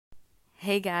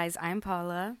Hey guys, I'm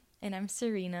Paula. And I'm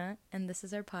Syrena, and this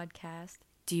is our podcast.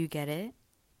 Do you get it?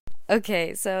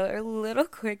 Okay, so a little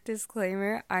quick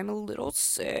disclaimer. I'm a little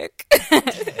sick.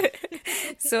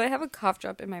 So I have a cough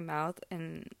drop in my mouth,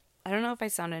 and I don't know if I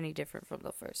sound any different from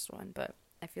the first one, but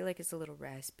I feel like it's a little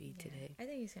raspy today. I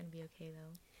think it's going to be okay,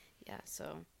 though. Yeah,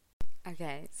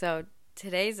 so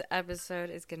today's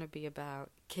episode is going to be about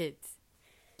kids.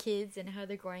 Kids and how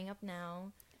they're growing up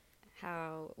now.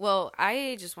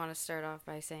 I just want to start off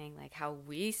by saying, like, how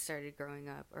we started growing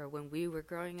up, or when we were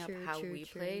growing up, how we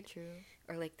played,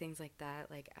 or, like, things like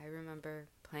that. Like, I remember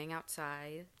playing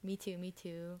outside. Me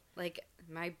too. Like,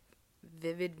 my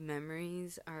vivid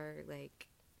memories are, like,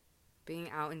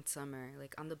 being out in summer,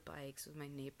 like, on the bikes with my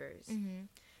neighbors. Mm-hmm.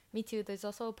 Me too. There's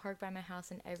also a park by my house,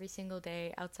 and every single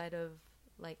day after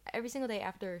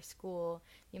school,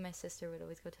 me and my sister would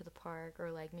always go to the park,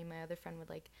 or like me and my other friend would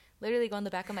like literally go on the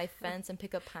back of my fence and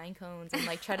pick up pine cones and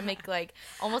like try to make like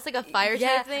almost like a fire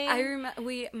type thing. I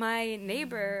remember my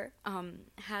neighbor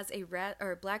has a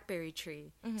blackberry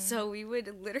tree, so we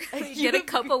would literally get a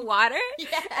cup of water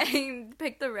and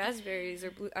pick the raspberries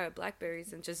or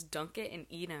blackberries and just dunk it and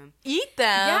eat them. Eat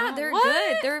them? Yeah, they're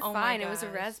good. They're fine. It was a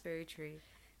raspberry tree.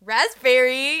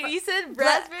 Raspberry? You said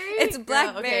raspberry? It's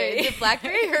blackberry. Okay. Is it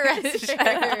blackberry or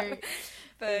raspberry?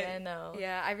 But yeah, no.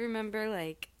 Yeah, I remember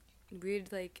like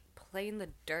we'd like play in the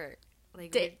dirt.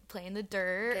 Like play in the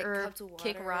dirt or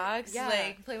kick rocks. Yeah.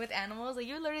 Like play with animals. Like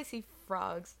you would literally see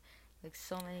frogs like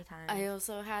so many times. I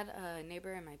also had a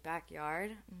neighbor in my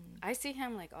backyard. I see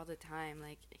him like all the time.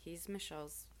 Like he's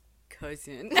Michelle's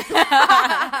cousin.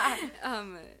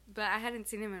 But I hadn't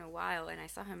seen him in a while, and I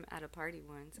saw him at a party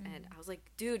once, and I was like,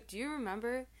 dude, do you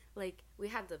remember, like, we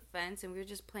had the fence, and we were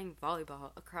just playing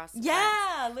volleyball across the fence.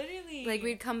 Yeah, literally. Like,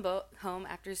 we'd come home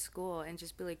after school and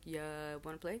just be like, yeah,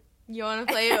 want to play? You want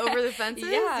to play over the fences?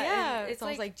 Yeah. It's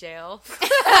almost like jail.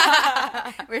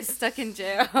 We're stuck in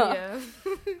jail. Yeah.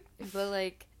 But,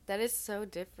 like, that is so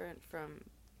different from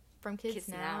kids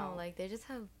now. Like, they just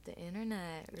have the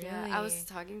internet, really. Yeah, I was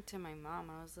talking to my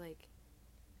mom.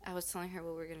 I was telling her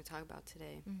what we were going to talk about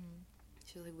today.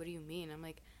 She was like, what do you mean? I'm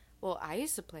like, well, I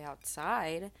used to play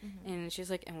outside. And she's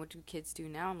like, and what do kids do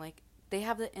now? I'm like, they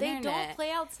have the internet. They don't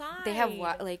play outside. They have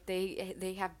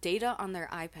they have data on their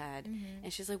iPad.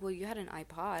 And she's like, well, you had an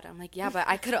iPod. I'm like, yeah, but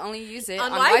I could only use it on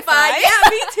Wi-Fi. Yeah,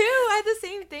 me too. I had the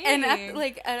same thing. And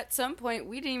at some point,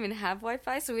 we didn't even have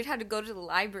Wi-Fi, so we'd have to go to the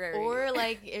library. Or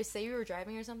like, if say you were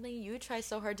driving or something, you would try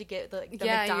so hard to get the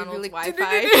McDonald's like,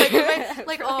 Wi-Fi.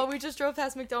 like, oh, we just drove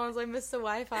past McDonald's. I missed the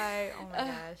Wi-Fi. Oh my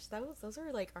gosh, those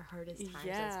were like our hardest times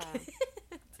as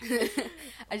kids.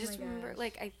 I just remember,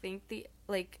 like, I think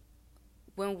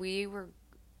when we were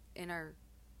in our,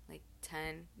 like,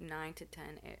 9 to 10,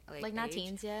 like not age,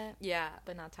 teens yet. Yeah.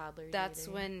 But not toddlers That's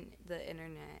either. when the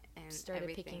internet and started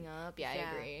everything picking up. Yeah,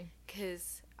 I agree.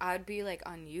 Because I'd be, like,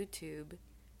 on YouTube,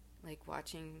 like,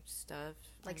 watching stuff.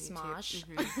 Like Smosh?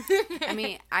 I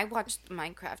mean, I watched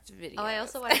Minecraft videos. Oh, I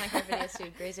also watched Minecraft videos,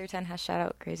 too. Grazer10 has shout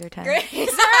out. Grazer10.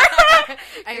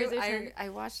 I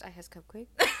watched I Has Cupcake.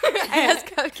 I Has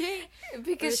Cupcake?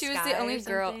 Because she was the only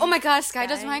girl. Oh my gosh, Sky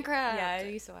does Minecraft. Yeah, I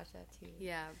used to watch that too.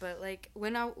 Yeah, but like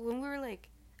when we were like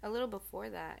a little before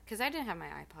that, because I didn't have my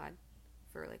iPod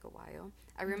for like a while.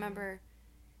 I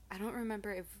don't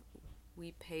remember if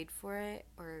we paid for it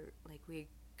or like we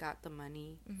got the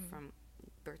money from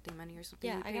birthday money or something.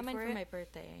 Yeah, I got mine for my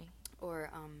birthday. Or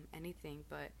anything,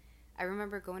 but I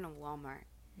remember going to Walmart.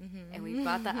 And we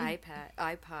bought the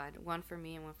iPod, one for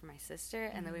me and one for my sister,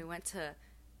 and then we went to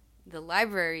the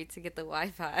library to get the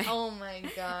Wi-Fi. Oh my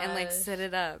god! And like set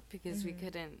it up because we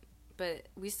couldn't, but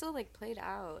we still like played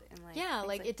out and like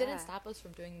like it didn't stop us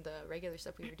from doing the regular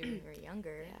stuff we were doing when we were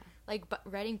younger. Yeah, like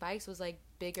riding bikes was like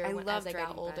bigger as I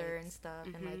got older and stuff,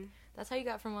 and like that's how you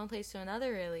got from one place to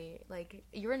another. Really, like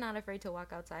you were not afraid to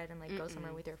walk outside and like go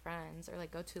somewhere with your friends, or like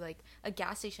go to like a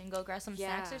gas station, go grab some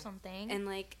snacks or something. And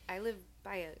like I live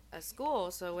by a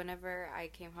school, so whenever I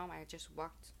came home, I just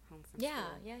walked home from school.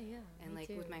 Yeah. And like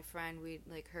with my friend, we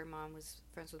like her mom was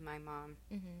friends with my mom,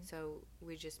 so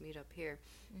we just meet up here.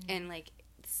 And like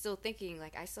still thinking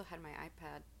like I still had my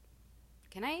iPad.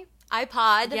 Can I?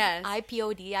 iPod. Yes.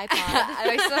 iPod. iPod.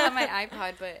 I still have my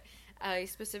iPod, but I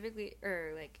specifically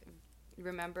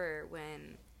remember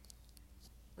when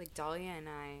like Dahlia and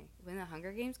I, when the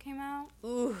Hunger Games came out.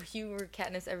 Ooh, you were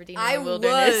Katniss Everdeen in the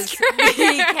wilderness.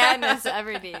 Katniss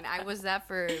Everdeen. I was that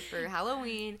for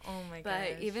Halloween. Oh my god!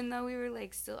 But even though we were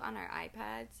like still on our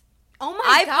iPads. Oh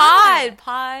my god!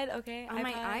 Pod. Okay. On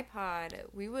my iPod,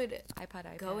 we would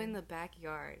iPod. go in the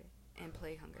backyard and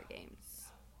play Hunger Games.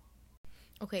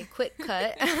 Okay, quick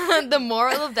cut. The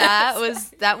moral of that was,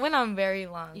 that went on very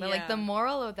long. But, like, the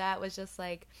moral of that was just,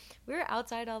 like, we were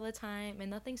outside all the time, and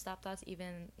nothing stopped us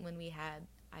even when we had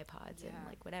iPods and,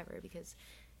 like, whatever, because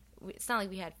it's not like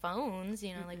we had phones,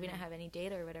 you know, like, we didn't have any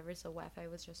data or whatever, so Wi-Fi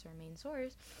was just our main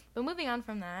source. But moving on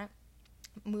from that,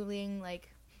 moving,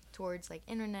 like, towards, like,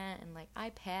 internet and, like,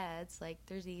 iPads, like,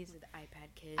 there's these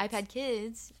iPad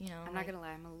kids, you know. I'm not gonna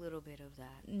lie, I'm a little bit of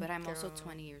that, but I'm also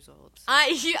 20 years old. So.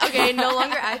 Okay, no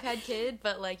longer iPad kid,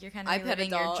 but, like, you're kind of living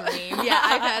your dream.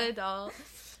 Yeah, iPad adult.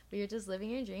 But you're just living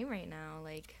your dream right now,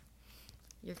 like,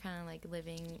 you're kind of, like,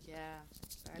 living...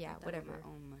 Yeah, whatever. With my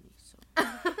own money, so...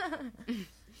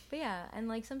 But, yeah, and,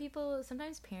 like,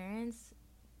 sometimes parents...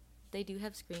 They do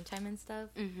have screen time and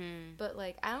stuff, but,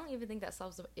 like, I don't even think that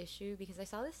solves the issue, because I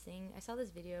saw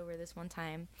this video where this one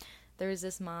time there was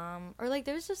this mom, or, like,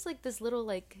 there was just, like, this little,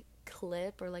 like,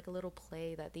 clip or, like, a little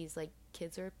play that these, like,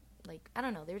 kids are, like, I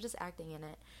don't know, they were just acting in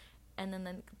it, and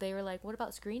then they were like, what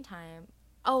about screen time?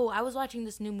 Oh, I was watching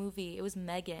this new movie. It was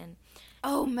Megan.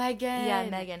 Oh, Megan. Yeah,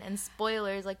 Megan. And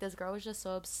spoilers, like, this girl was just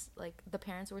so like, the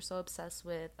parents were so obsessed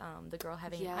with the girl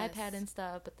having an iPad and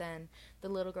stuff, but then the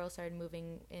little girl started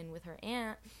moving in with her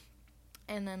aunt,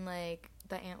 and then, like,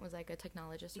 the aunt was, like, a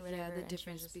technologist or whatever. Yeah, the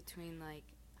difference between, like,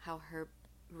 how her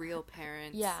real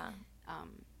parents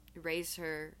raised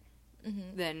her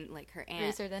than, like, her aunt.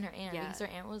 Raised her than her aunt, because her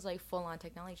aunt was, like, full on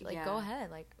technology. Like, go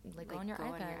ahead, like go on your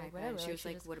iPad, like, whatever. She was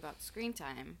like, what about screen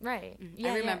time? Right.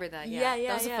 I remember that. Yeah.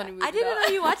 That was a funny movie. I didn't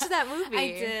know you watched that movie.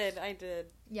 I did.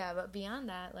 Yeah, but beyond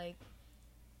that, like,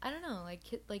 I don't know,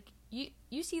 like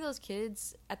you see those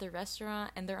kids at the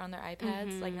restaurant and they're on their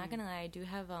iPads. Like, not gonna lie, I do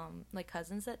have like,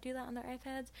 cousins that do that on their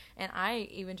iPads, and I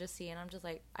even just see, and I'm just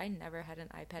like, I never had an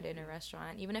iPad in a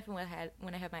restaurant. Even if when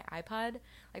I had my iPod,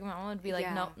 like, my mom would be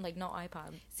like, no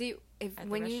iPod. See,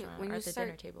 when you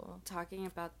start table talking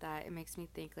about that, it makes me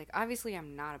think, like, obviously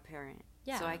I'm not a parent,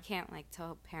 so I can't, like,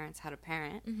 tell parents how to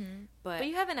parent, but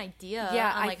you have an idea.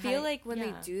 Yeah, on, like, I feel like when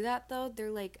they do that, though,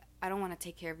 they're like, I don't want to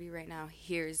take care of you right now.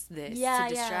 Here's this to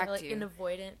distract like you. An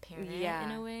avoidant parent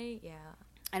in a way. Yeah.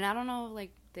 And I don't know, like,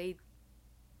 they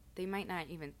might not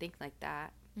even think like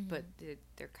that, but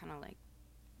they're kind of like,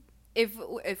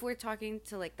 if we're talking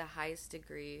to, like, the highest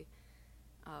degree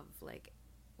of, like,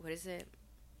 what is it?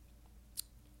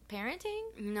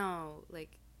 Parenting? No,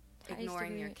 like,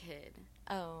 ignoring your kid.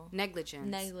 Oh. Negligence,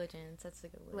 that's a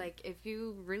good word. Like, if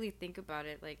you really think about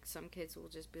it, like, some kids will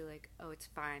just be like, oh, it's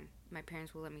fine. My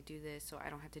parents will let me do this, so I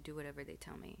don't have to do whatever they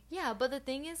tell me. Yeah, but the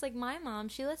thing is, like, my mom,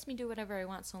 she lets me do whatever I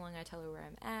want so long I tell her where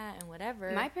I'm at and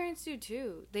whatever. My parents do,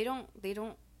 too. They don't,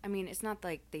 I mean, it's not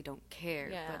like they don't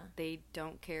care, but they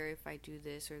don't care if I do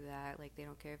this or that. Like, they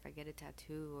don't care if I get a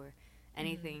tattoo or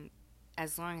anything.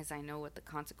 As long as I know what the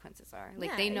consequences are.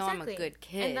 Like, they know I'm a good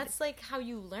kid. And that's, like, how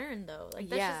you learn, though. Like,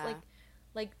 that's just,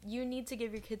 like, you need to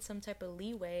give your kids some type of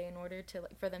leeway in order to,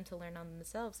 like, for them to learn on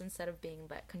themselves, instead of being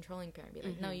that controlling parent. Be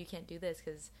like, no, you can't do this,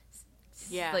 because,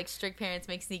 like, strict parents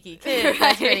make sneaky kids.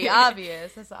 That's pretty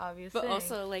obvious. That's the obvious thing. But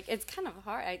also, like, it's kind of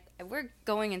hard. We're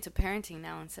going into parenting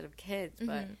now instead of kids,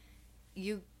 but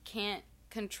you can't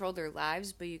control their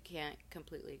lives, but you can't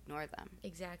completely ignore them.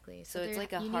 Exactly. So it's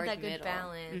like a hard middle. You need that good middle.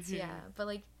 balance. Yeah. But,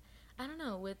 like, I don't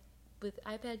know, with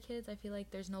iPad kids, I feel like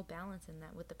there's no balance in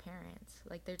that with the parents.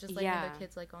 Like, they're just letting their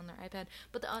kids, like, on their iPad.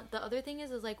 But the other thing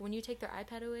is, like, when you take their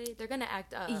iPad away, they're gonna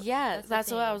act up. Yeah, that's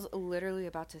what I was literally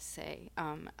about to say.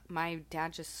 My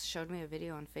dad just showed me a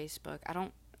video on Facebook. I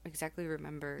don't exactly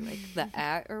remember, like, the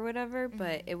at or whatever,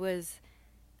 but it was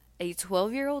a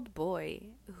 12-year-old boy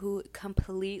who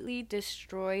completely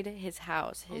destroyed his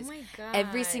house. Oh my gosh.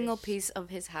 Every single piece of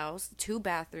his house, 2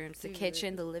 bathrooms, the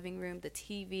kitchen, the living room, the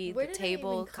TV, the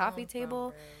table, coffee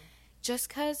table, just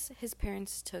because his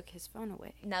parents took his phone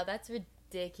away. Now, that's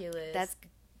ridiculous. That's,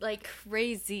 like,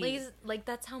 crazy. Like,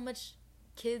 that's how much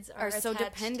kids are so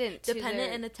dependent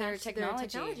and attached to their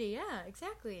technology. Yeah,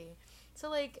 exactly. So,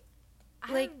 like,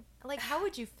 how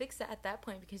would you fix that at that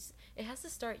point? Because it has to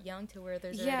start young, to where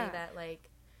there's already that, like...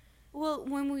 Well,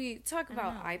 when we talk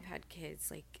about iPad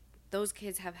kids, like, those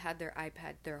kids have had their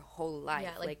iPad their whole life.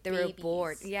 Yeah, like they were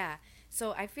bored. Yeah.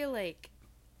 So I feel like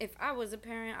if I was a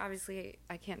parent, obviously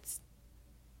I can't,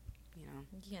 you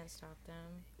can't stop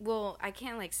them. Well, I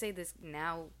can't, like, say this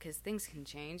now, because things can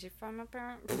change if I'm a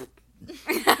parent.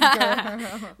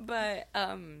 But,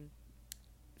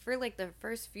 for, like, the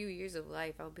first few years of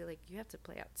life, I'll be like, you have to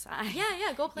play outside.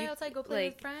 Yeah, go play outside, go play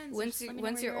with friends.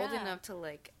 Once you're old enough to,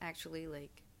 like, actually,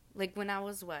 like when I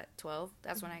was, 12,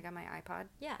 that's when I got my iPod.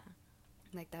 Yeah.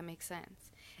 Like, that makes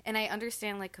sense. And I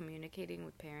understand, like, communicating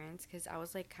with parents, because I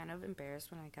was, like, kind of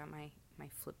embarrassed when I got my my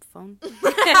flip phone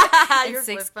in Your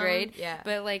 6th grade. Yeah.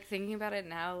 But, like, thinking about it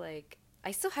now, like,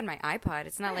 I still had my iPod.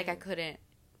 It's not like I couldn't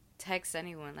text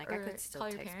anyone. Like, or I could still call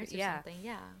text your parents people. or something.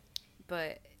 Yeah.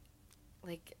 But,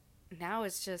 like, now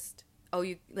it's just,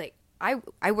 you, like,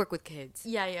 I work with kids.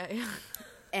 Yeah.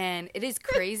 And it is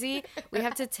crazy. We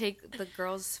have to take the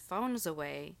girls' phones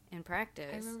away in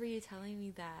practice. I remember you telling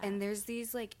me that. And there's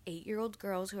these, like, 8-year-old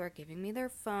girls who are giving me their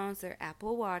phones, their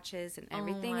Apple Watches, and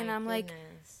everything. And I'm like,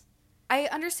 I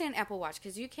understand Apple Watch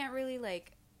because you can't really,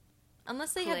 like,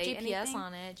 unless they have GPS anything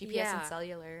on it. GPS and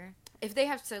cellular. If they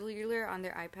have cellular on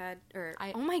their iPad or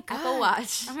oh my god, Apple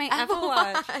Watch. Oh my Apple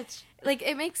Watch. Like,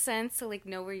 it makes sense to, like,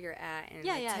 know where you're at and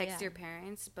text your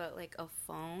parents, but, like, a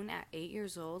phone at 8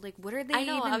 years old, like, what are they?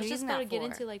 I was just about to get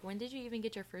into, like, when did you even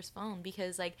get your first phone?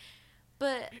 Because, like,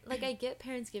 but, like, I get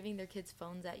parents giving their kids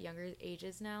phones at younger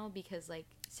ages now because, like,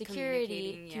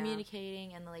 security,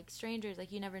 communicating, and, like, strangers,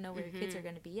 like, you never know where your kids are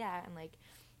going to be at, and, like,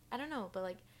 I don't know, but,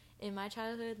 like, in my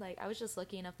childhood, like, I was just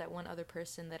lucky enough that one other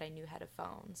person that I knew had a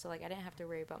phone. So, like, I didn't have to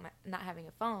worry about not having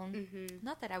a phone. Mm-hmm.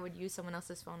 Not that I would use someone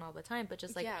else's phone all the time, but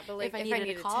just, like, if I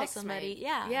needed to call somebody.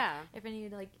 If I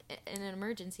needed, like, in an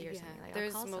emergency or something. Like,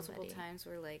 there's I'll call multiple times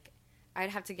where, like,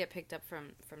 I'd have to get picked up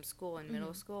from school in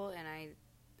middle school,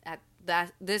 and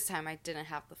this time I didn't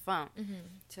have the phone. Mm-hmm.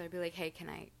 So I'd be like, hey, can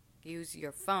I use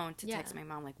your phone to text my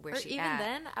mom, like, where's she at? Or even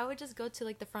then, I would just go to,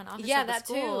 like, the front office of the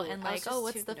school and, like,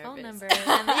 what's the phone number? And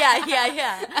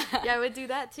I would do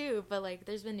that too. But, like,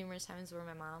 there's been numerous times where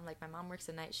my mom works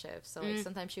a night shift, so, like,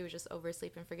 sometimes she would just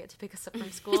oversleep and forget to pick us up from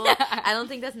school. I don't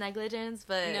think that's negligence,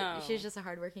 but she's just a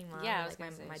hardworking mom. Yeah, like,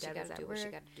 my dad was at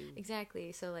work.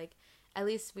 Exactly. So, like, at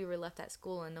least we were left at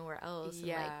school and nowhere else.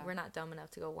 Yeah. And, like, we're not dumb enough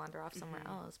to go wander off somewhere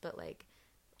else, but, like,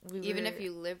 even if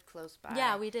you lived close by.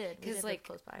 Yeah, we did. Because, like,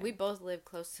 close by. We both lived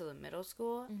close to the middle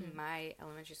school. Mm-hmm. My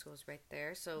elementary school was right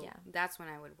there. So that's when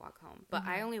I would walk home. But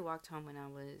I only walked home when I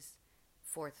was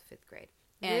 4th, 5th grade.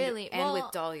 Really? And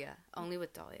with Dahlia. Only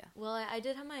with Dahlia. Well, I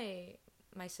did have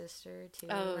my sister, too.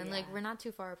 And, like, we're not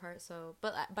too far apart. So,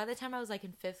 but by the time I was, like,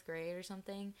 in 5th grade or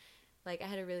something, like, I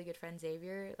had a really good friend,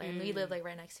 Xavier. Like, and we lived, like,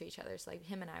 right next to each other. So, like,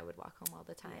 him and I would walk home all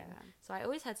the time. Yeah. So I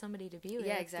always had somebody to be with.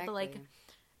 Yeah, exactly. But, like,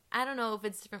 I don't know if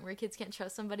it's different where kids can't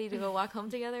trust somebody to go walk home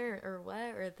together or what,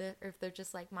 or if they're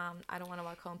just like, Mom, I don't want to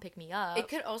walk home, pick me up. It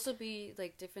could also be,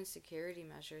 like, different security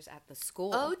measures at the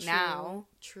school. Oh, true. Now.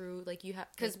 True. Like, you have...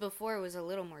 Because before it was a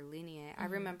little more lenient. Mm-hmm. I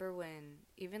remember when,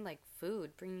 even, like,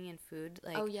 bringing in food.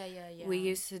 Like, oh, yeah. We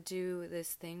used to do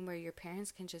this thing where your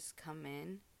parents can just come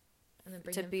in. And then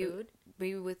bring in food?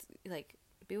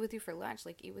 Be with you for lunch,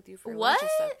 like, eat with you for lunch and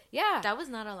stuff. Yeah. That was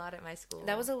not allowed at my school.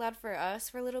 That was allowed for us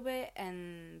for a little bit,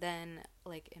 and then,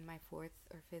 like, in my 4th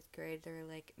or 5th grade, they were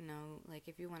like, no, like,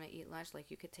 if you want to eat lunch,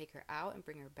 like, you could take her out and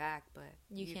bring her back, but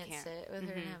you can't sit with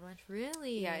her and have lunch.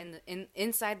 Really? Yeah,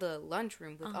 inside the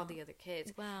lunchroom with all the other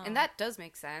kids. Wow. And that does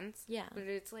make sense. Yeah. But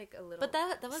it's, like, a little... But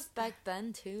that was back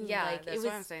then, too. Yeah, like, that's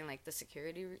what I'm saying, like, the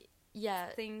security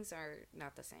things are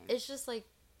not the same. It's just, like,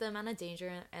 the amount of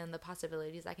danger and the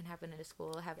possibilities that can happen in a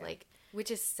school have like, which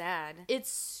is sad. It's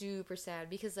super sad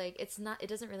because like it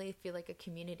doesn't really feel like a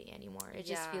community anymore. It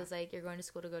just feels like you're going to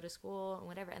school to go to school and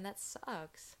whatever, and that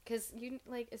sucks. Because you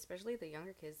like, especially the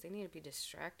younger kids, they need to be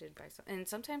distracted by something. And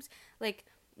sometimes like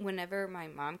whenever my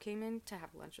mom came in to have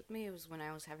lunch with me, it was when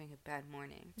I was having a bad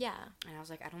morning. Yeah. And I was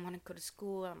like, I don't want to go to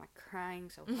school. I'm like crying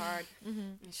so hard.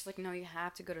 Mm-hmm. And she's like, no, you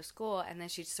have to go to school. And then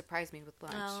she surprised me with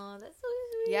lunch. Oh, that's so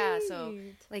sweet. Yeah, so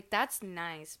like that's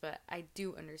nice, but I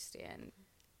do understand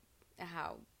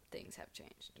how things have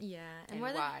changed. Yeah. And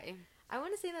why. I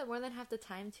want to say that more than half the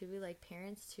time too, like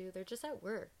parents too, they're just at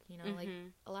work, you know, like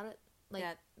a lot of like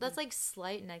that's like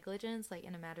slight negligence, like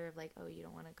in a matter of like, oh, you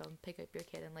don't want to go and pick up your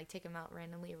kid and like take him out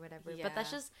randomly or whatever. Yeah. But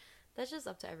that's just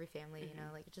up to every family, you know,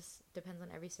 like it just depends on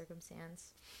every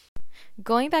circumstance.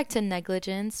 Going back to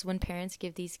negligence, when parents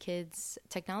give these kids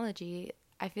technology,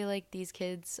 I feel like these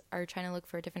kids are trying to look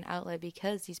for a different outlet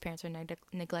because these parents are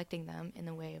neglecting them in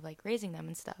the way of like raising them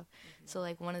and stuff. Mm-hmm. So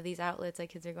like one of these outlets that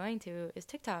kids are going to is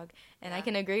TikTok, and I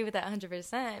can agree with that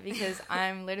 100% because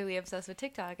I'm literally obsessed with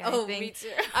TikTok. And I think, me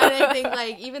too. I think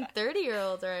like even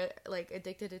 30-year-olds are like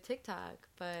addicted to TikTok,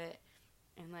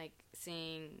 and like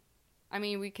seeing, I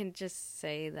mean, we can just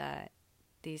say that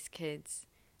these kids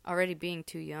already being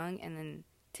too young, and then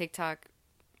TikTok,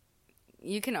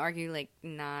 you can argue like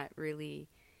not really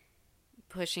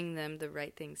pushing them the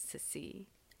right things to see.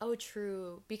 Oh,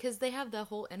 true. Because they have the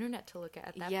whole internet to look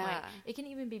at that point. It can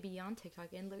even be beyond TikTok,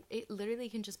 and it literally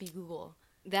can just be Google.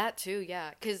 That too,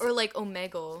 yeah. Or like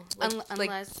Omegle.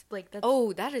 Unless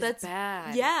that's, that's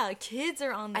bad. Yeah, kids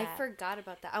are on that. I forgot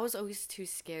about that. I was always too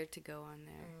scared to go on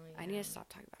there. Oh, yeah. I need to stop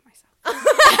talking about myself.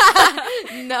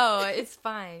 No, it's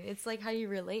fine. It's like how you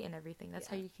relate and everything. That's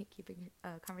how you can keep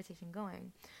a conversation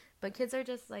going. But kids are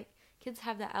just like, kids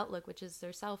have that outlook, which is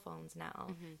their cell phones now.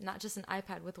 Mm-hmm. Not just an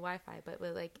iPad with Wi-Fi, but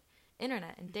with like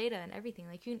internet and data and everything.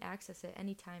 Like you can access it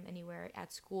anytime, anywhere,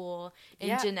 at school,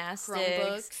 in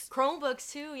gymnastics.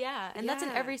 Chromebooks too, and that's in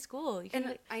every school.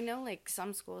 And I know like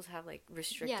some schools have like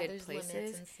restricted places.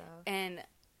 Limits and stuff. And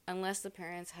unless the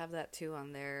parents have that too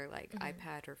on their like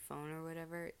iPad or phone or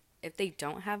whatever, if they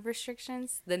don't have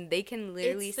restrictions, then they can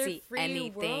literally see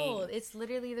anything. World. It's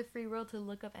literally the free world to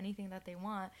look up anything that they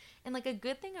want. And like a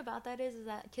good thing about that is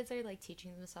that kids are like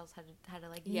teaching themselves how to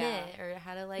like knit or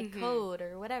how to like code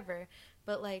or whatever.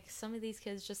 But like some of these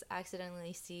kids just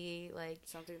accidentally see like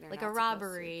something like a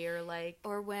robbery or like,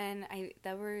 or when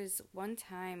there was one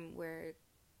time where,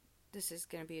 this is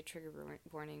gonna be a trigger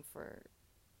warning for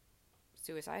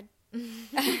suicide.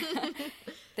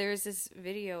 There's this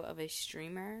video of a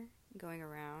streamer going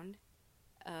around.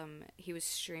 He was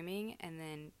streaming and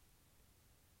then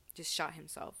just shot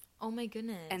himself. Oh my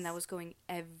goodness. And that was going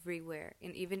everywhere.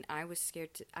 And even I was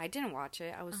scared I didn't watch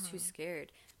it. I was too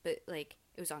scared. But like,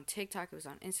 it was on TikTok, it was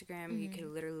on Instagram. You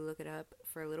could literally look it up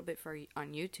for a little bit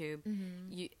on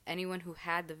YouTube. Anyone who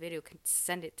had the video could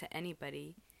send it to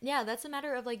anybody. Yeah, that's a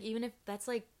matter of like, even if that's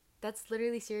like, that's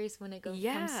literally serious when it comes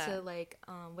to like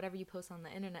whatever you post on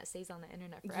the internet stays on the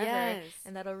internet forever,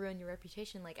 and that'll ruin your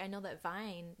reputation. Like I know that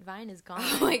Vine is gone.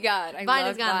 Oh my god, Vine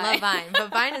is gone. Love Vine, but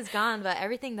Vine is gone. But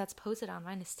everything that's posted on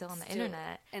Vine is still on the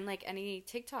internet. And like any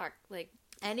TikTok,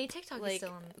 any TikTok is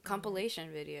still on compilation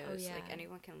videos. Like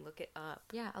anyone can look it up.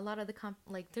 Yeah, a lot of the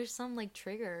there's some like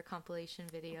trigger compilation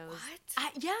videos.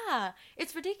 What? Yeah,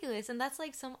 it's ridiculous, and that's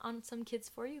like on some kids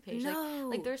For You page. No,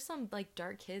 like there's some like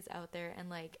dark kids out there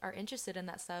and like are interested in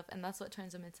that stuff, and that's what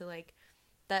turns them into like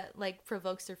that like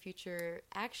provokes their future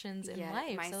actions in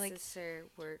life. My so, sister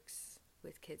works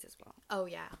with kids as well. Oh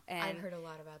yeah, and I've heard a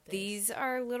lot about this. These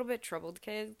are a little bit troubled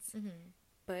kids,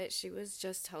 but she was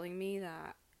just telling me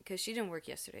that. Because she didn't work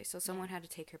yesterday, so someone had to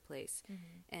take her place.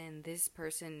 And this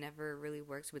person never really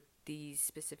works with these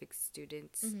specific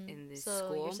students in this school.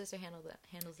 So your sister handles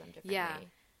them differently. Yeah,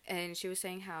 and she was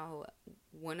saying how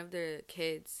one of the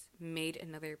kids made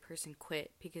another person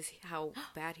quit because how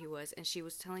bad he was. And she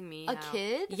was telling me A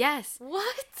kid? Yes.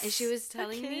 What? And she was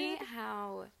telling me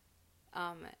how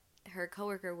her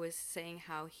coworker was saying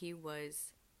how he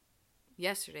was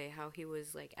yesterday, how he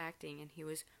was like acting and he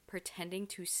was pretending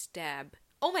to stab.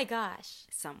 Oh my gosh.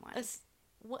 Someone.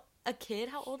 What? A kid?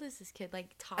 How old is this kid?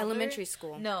 Like toddler? Elementary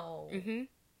school. No.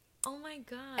 Oh my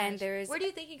gosh. And where do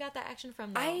you think he got that action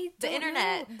from? Though? The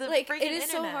internet. The like freaking it is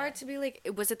internet. so hard to be like,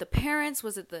 was it the parents?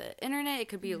 Was it the internet? It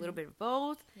could be a little bit of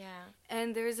both. Yeah.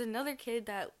 And there's another kid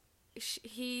that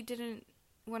he didn't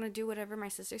want to do whatever my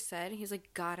sister said. He's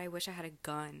like, God, I wish I had a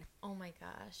gun. Oh my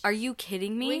gosh. Are you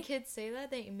kidding me? When kids say that,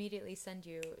 they immediately send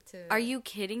you to. Are you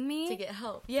kidding me? To get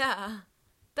help. Yeah.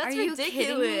 That's Are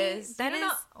ridiculous. That is.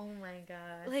 Oh my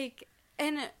god. Like,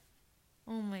 and.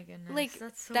 Oh my goodness. Like,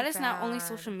 that's so that is bad. not only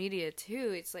social media,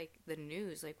 too. It's like the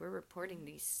news. Like, we're reporting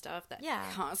these stuff that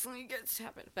constantly gets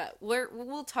happened. But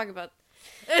we'll talk about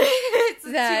it's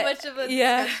that. Too much of a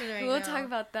discussion right we'll now. Talk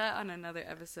about that on another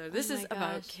episode. This is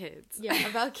about kids. Yeah,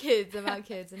 about kids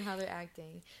and how they're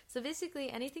acting. So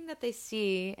basically, anything that they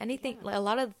see, like, a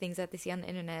lot of the things that they see on the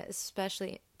internet,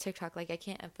 especially TikTok, like I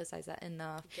can't emphasize that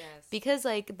enough. Yes. Because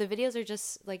like the videos are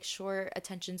just like short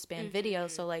attention span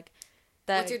videos, so like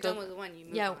that. Once you're done with one, you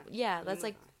move on. Yeah, that's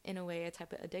like in a way a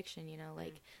type of addiction, you know,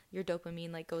 like your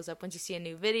dopamine like goes up once you see a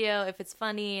new video if it's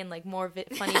funny, and like more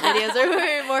funny videos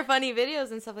or more funny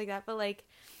videos and stuff like that. But like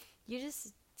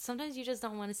sometimes you just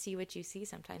don't want to see what you see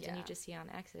sometimes, and you just see it on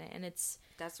accident, and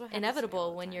that's what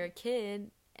inevitable when you're a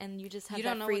kid and you just have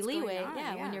that free leeway.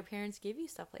 When your parents give you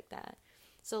stuff like that.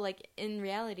 So like in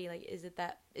reality, like is it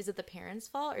the parents'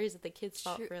 fault or is it the kids'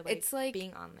 fault for like, it's like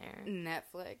being on there?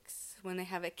 Netflix when they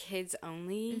have a kids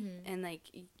only and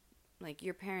like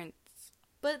your parents.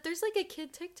 But there's like a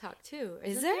kid TikTok too.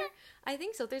 Is there? I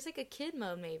think so. There's like a kid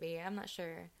mode maybe. I'm not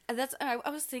sure. I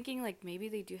was thinking like maybe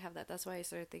they do have that. That's why I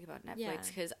started thinking about Netflix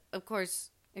because of course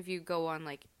if you go on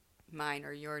like mine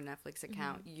or your Netflix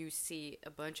account, you see a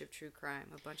bunch of true crime,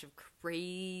 a bunch of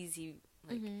crazy.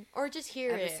 Like, or just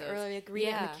hear episodes. It, or like read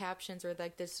it in the captions or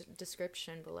like this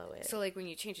description below it. So like when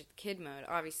you change it to kid mode,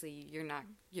 obviously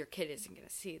your kid isn't gonna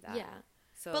see that. Yeah.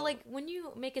 So, but like when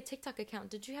you make a TikTok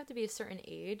account, did you have to be a certain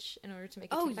age in order to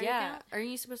make a TikTok account? Are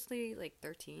you supposed to be like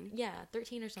 13? Yeah,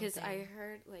 13 or something. Because I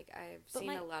heard like I've seen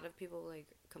a lot of people like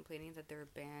complaining that they were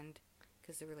banned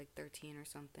because they were like 13 or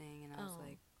something, and I was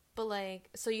like. But like,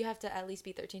 so you have to at least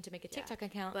be 13 to make a TikTok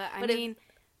account. But I mean.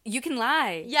 You can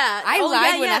lie. Yeah. I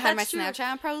lied when I had my Snapchat.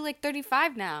 I'm probably like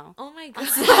 35 now. Oh my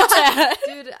god.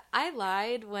 Dude, I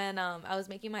lied when I was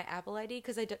making my Apple ID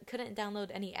because I couldn't download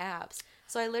any apps.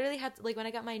 So I literally had to, like, when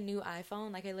I got my new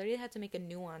iPhone, like, I literally had to make a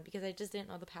new one because I just didn't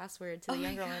know the password to the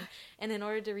younger one. And in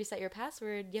order to reset your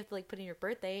password, you have to, like, put in your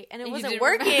birthday. And it wasn't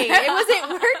working. It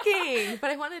wasn't working.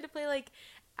 But I wanted to play, like,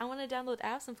 I want to download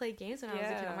apps and play games when I was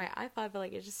a kid on my iPod, but,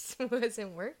 like, it just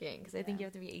wasn't working because I think you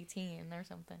have to be 18 or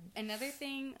something. Another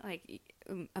thing, like,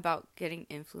 about getting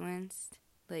influenced,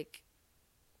 like,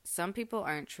 some people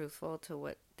aren't truthful to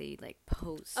what they, like,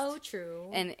 post. Oh, true.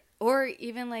 And or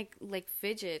even like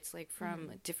fidgets, like, from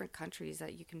different countries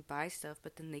that you can buy stuff,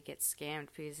 but then they get scammed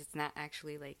because it's not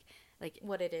actually like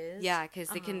what it is. Yeah, because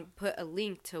they can put a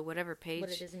link to whatever page. What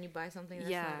it is, and you buy something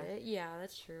that's not it. Yeah,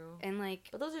 that's true. And, like...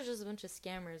 But those are just a bunch of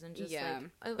scammers and just,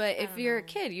 like... But if you're a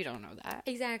kid, you don't know that.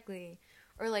 Exactly.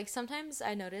 Or, like, sometimes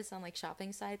I notice on, like,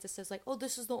 shopping sites, it says, like, oh,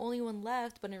 this is the only one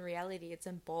left, but in reality, it's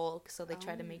in bulk, so they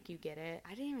try to make you get it.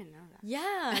 I didn't even know that.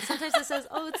 Yeah. Sometimes it says,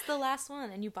 oh, it's the last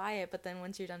one, and you buy it, but then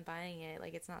once you're done buying it,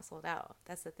 like, it's not sold out.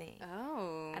 That's the thing.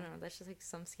 Oh. I don't know. That's just, like,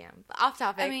 some scam. But off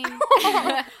topic. I mean...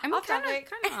 I'm kind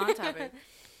of on topic.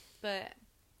 But,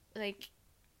 like...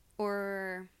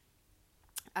 Or...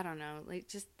 I don't know. Like,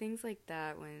 just things like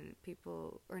that when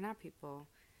people... Or not people...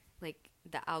 Like,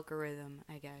 the algorithm,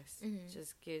 I guess,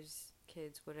 just gives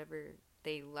kids whatever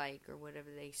they like or whatever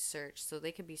they search. So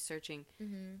they could be searching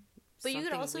But you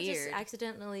could also weird. Just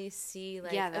accidentally see,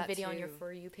 like, a video on your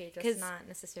For You page that's not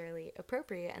necessarily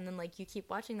appropriate. And then, like, you keep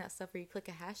watching that stuff where you click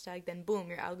a hashtag, then boom,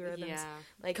 your algorithm's,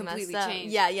 like, completely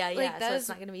changed. Yeah. Like, so it's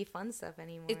not going to be fun stuff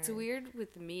anymore. It's weird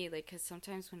with me, like, because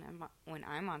sometimes when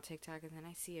I'm on TikTok and then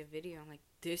I see a video, I'm like,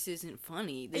 this isn't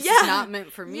funny. This is not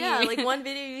meant for me. Yeah, like, one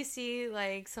video you see,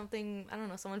 like, something, I don't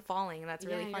know, someone falling, and that's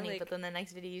really funny. Like, but then the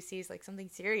next video you see is, like, something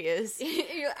serious.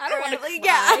 I don't want to, like,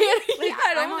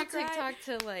 I'm on TikTok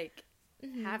to, like,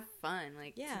 have fun,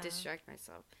 like, to distract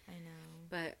myself. I know.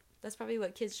 But that's probably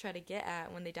what kids try to get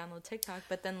at when they download TikTok,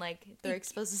 but then, like, they're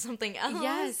exposed to something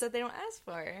else that they don't ask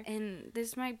for. And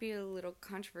this might be a little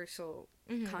controversial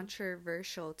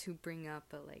to bring up,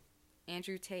 but, like,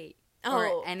 Andrew Tate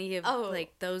or any of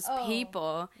like those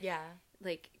people,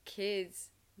 like, kids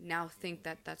now think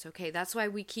that that's okay. That's why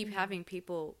we keep having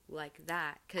people like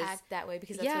that, act that way,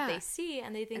 because that's what they see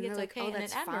and they think it's like, okay, and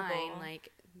that's fine, like,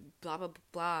 blah blah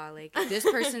blah, like, this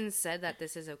person said that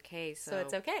this is okay, so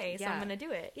it's okay, so I'm gonna do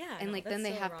it. And like, then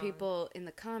they have people in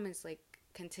the comments, like,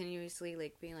 continuously,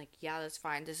 like, being like, yeah, that's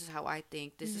fine, this is how I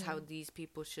think, this is how these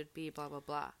people should be, blah blah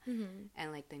blah.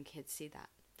 And, like, then kids see that.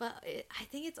 But I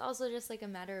think it's also just, like, a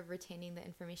matter of retaining the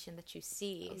information that you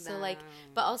see. So, like,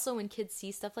 but also when kids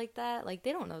see stuff like that, like,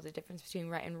 they don't know the difference between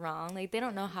right and wrong. Like, they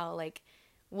don't know how, like,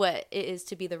 what it is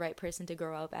to be the right person to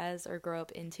grow up as or grow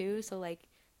up into. So, like,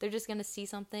 they're just going to see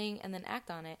something and then act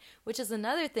on it, which is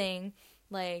another thing,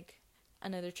 like,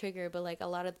 another trigger. But, like, a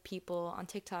lot of the people on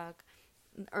TikTok,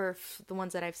 or the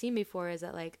ones that I've seen before, is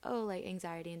that, like, oh, like,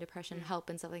 anxiety and depression help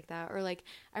and stuff like that. Or, like,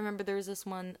 I remember there was this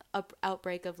one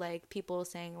outbreak of, like, people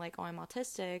saying, like, oh, I'm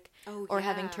autistic, or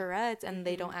having Tourette's, and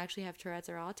they don't actually have Tourette's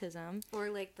or autism. Or,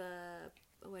 like,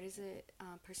 what is it,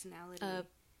 personality,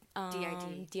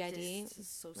 DID,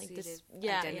 dissociative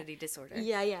identity disorder.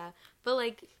 Yeah. But,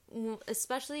 like,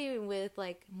 especially with,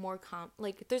 like, more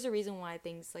like, there's a reason why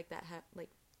things like that have, like,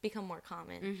 become more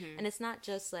common. And it's not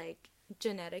just, like,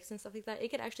 genetics and stuff like that.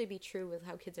 It could actually be true with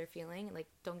how kids are feeling, like,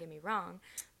 don't get me wrong,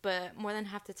 but more than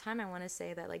half the time I want to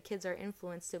say that, like, kids are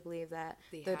influenced to believe that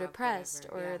they're depressed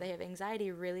or they have anxiety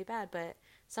really bad, but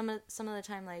some of the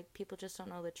time, like, people just don't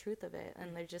know the truth of it,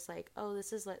 and they're just like, oh,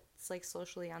 this is what's, like,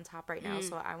 socially on top right now,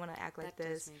 so I want to act like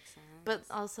this. Does make sense. But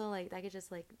also, like, that could just,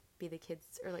 like, be the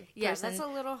kids, or, like, person. That's a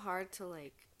little hard to,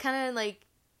 like, kind of, like,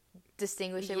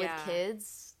 distinguish it with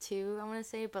kids too, I want to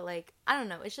say, but, like, I don't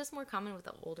know, it's just more common with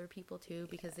the older people too,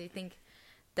 because they think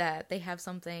that they have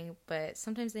something, but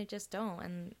sometimes they just don't,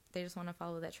 and they just want to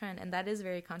follow that trend, and that is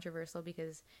very controversial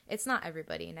because it's not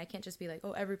everybody, and I can't just be like,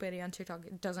 oh, everybody on TikTok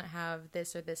doesn't have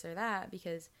this or this or that,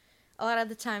 because a lot of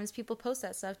the times people post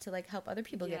that stuff to, like, help other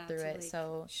people get through it, like,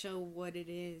 so show what it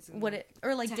is,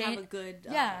 or like to have a good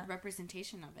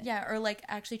representation of it. Yeah, or, like,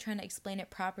 actually trying to explain it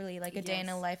properly, like a day in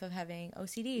a life of having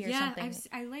OCD or something.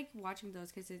 I like watching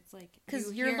those because it's like,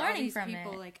 because you're learning from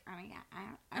people, like, oh my god,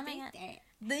 I think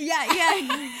that.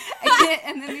 Yeah.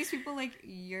 And then these people, like,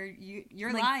 you're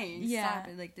like, lying. Stop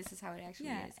it. Like, this is how it actually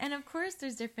is. And of course,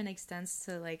 there's different extents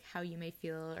to, like, how you may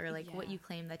feel, or, like, what you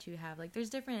claim that you have. Like,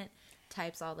 there's different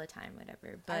types all the time,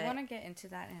 whatever. But I want to get into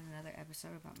that in another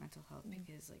episode about mental health,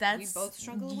 because, like, we both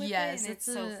struggle with it, and it's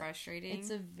so frustrating. It's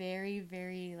a very,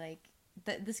 very, like,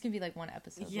 this can be like one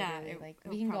episode. Yeah,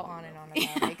 we can go on and on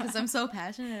about it because I'm so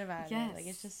passionate about it. Like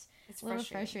it's a little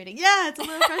frustrating. Yeah, it's a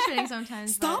little frustrating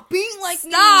sometimes. Stop being like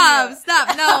me.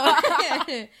 Stop.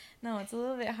 No, no, it's a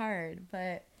little bit hard,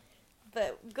 but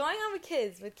going on with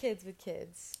kids.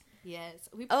 Yes,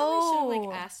 we probably should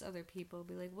like ask other people,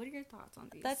 be like, "What are your thoughts on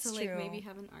these?" That's so, true. Like maybe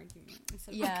have an argument.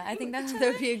 Yeah, I think that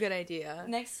would be a good idea.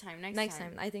 Next time.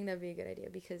 I think that would be a good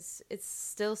idea because it's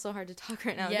still so hard to talk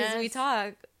right now because we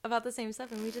talk about the same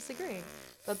stuff and we disagree.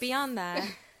 But beyond that,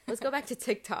 let's go back to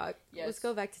TikTok. Yes. Let's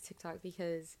go back to TikTok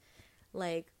because,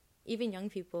 like, even young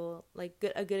people, like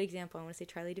a good example, I want to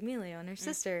say Charli D'Amelio and her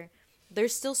sister, they're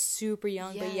still super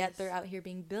young, but yet they're out here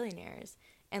being billionaires.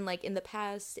 And like in the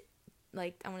past,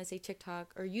 like, I want to say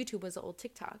TikTok or YouTube was the old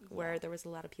TikTok where there was a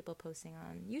lot of people posting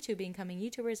on YouTube, becoming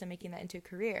YouTubers and making that into a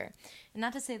career. And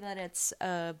not to say that it's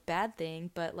a bad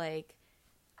thing, but, like,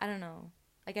 I don't know.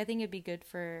 Like, I think it'd be good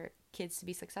for kids to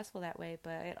be successful that way,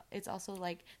 but it's also,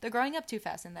 like, they're growing up too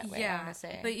fast in that way, I want to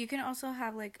say. But you can also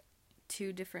have, like,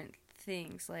 two different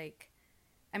things. Like,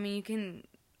 I mean, you can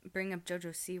bring up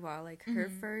JoJo Siwa. Like, her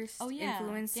first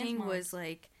influencing was,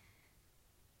 like,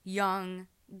 young,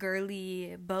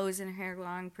 girly, bows in her hair,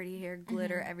 long, pretty hair,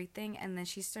 glitter, everything, and then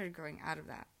she started growing out of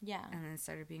that. Yeah. And then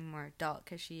started being more adult,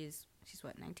 because she's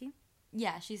what, 19?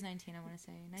 Yeah, she's 19, I want to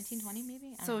say. 19, 20,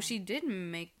 maybe? So she did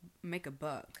make a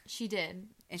buck. She did.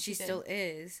 And she still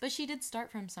is. But she did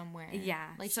start from somewhere. Yeah.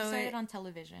 Like, she started on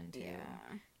television, too.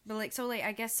 Yeah. But, like, so, like,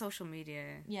 I guess social media.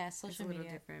 Yeah, social media. Is a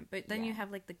little different. But then you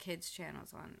have, like, the kids'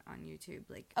 channels on YouTube,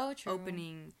 like, true.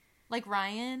 Opening... Like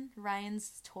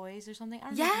Ryan's Toys or something. I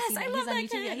don't know if I he's love on that YouTube.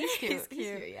 kid. Yeah, he's cute. He's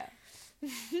cute. Yeah.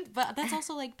 But that's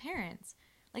also like parents.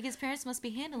 Like his parents must be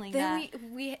handling that.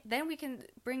 Then we can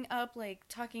bring up like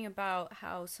talking about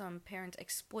how some parents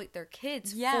exploit their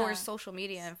kids for social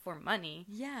media and for money.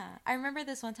 Yeah, I remember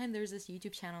this one time there was this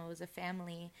YouTube channel. It was a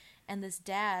family, and this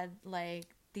dad,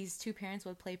 like, these two parents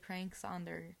would play pranks on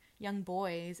their young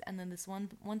boys, and then this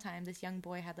one time this young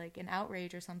boy had like an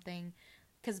outrage or something.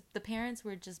 Because the parents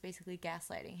were just basically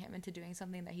gaslighting him into doing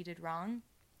something that he did wrong.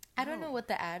 I don't know what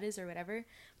the ad is or whatever,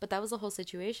 but that was the whole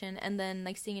situation. And then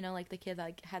next thing you know, like, the kid,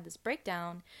 like, had this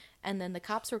breakdown, and then the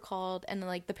cops were called, and then,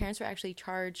 like, the parents were actually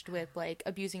charged with, like,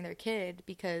 abusing their kid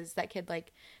because that kid,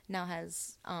 like, now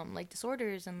has, like,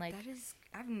 disorders and, like...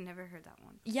 I've never heard that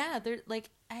one. Yeah, they're, like,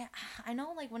 I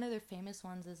know, like, one of their famous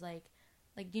ones is, like,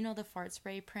 you know the fart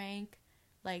spray prank?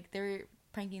 Like, they're...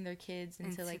 pranking their kids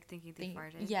into like thinking they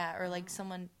farted. Yeah, or like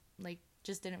someone like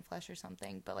just didn't flush or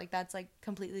something, but like that's like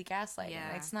completely gaslighting.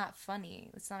 Yeah. It's not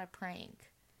funny. It's not a prank.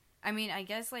 I mean, I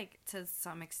guess like to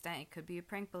some extent it could be a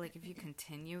prank, but like if you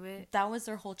continue it, that was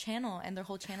their whole channel, and their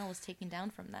whole channel was taken down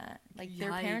from that. Like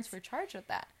their parents were charged with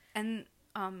that. And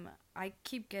I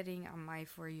keep getting on my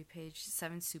For You page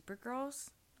 7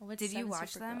 Supergirls. Did you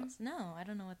watch them? No, I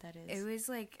don't know what that is. It was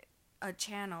like a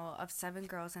channel of 7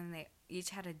 girls, and they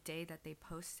each had a day that they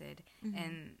posted,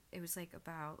 and it was like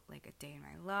about like a day in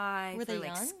my life. Were they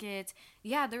like young? Skits.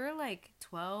 Yeah, they were like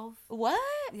 12. What?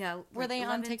 Yeah. Were they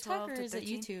 11, on TikTok or is it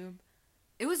YouTube?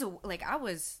 It was I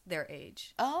was their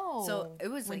age. Oh. So it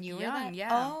was when like you young, were that?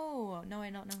 yeah. Oh, no, I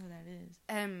don't know who that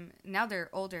is. Now they're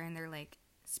older and they're like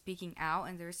speaking out,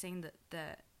 and they're saying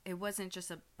that it wasn't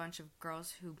just a bunch of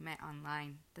girls who met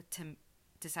online that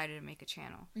decided to make a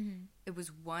channel. It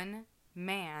was one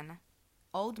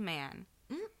old man,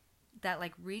 that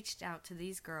like reached out to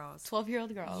these girls,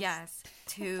 12-year-old girls, yes,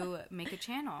 to make a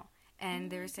channel. And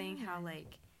they were saying how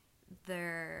like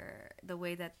the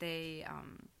way that they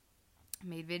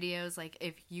made videos, like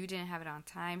if you didn't have it on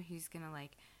time, he's gonna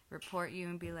like report you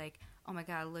and be like, oh my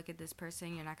god, look at this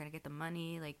person, you're not gonna get the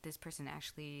money, like this person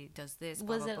actually does this,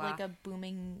 blah, was blah, it blah. Like a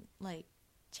booming like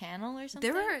channel or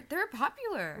something? They were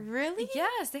popular. Really?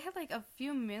 Yes, they had like a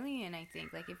few million, I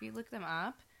think. Like if you look them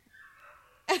up.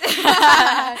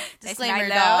 Disclaimer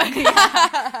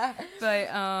though. But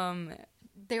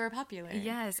they were popular.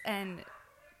 Yes, and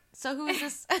so who is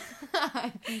this?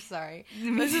 I'm sorry,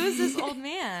 but who is this old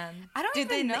man? I don't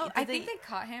even know. I think they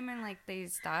caught him and like they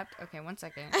stopped. Okay, 1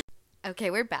 second.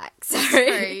 Okay, we're back.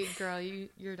 Sorry, girl.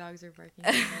 Your dogs are barking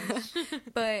so much.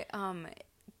 But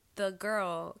the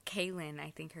girl Kaylin,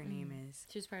 I think her name is.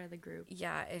 She was part of the group.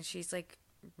 Yeah, and she's like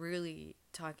really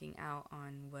talking out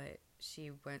on what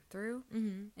she went through,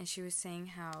 and she was saying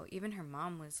how even her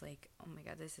mom was like, oh my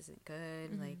god, this isn't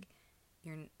good, like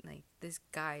you're like, this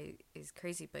guy is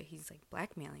crazy, but he's like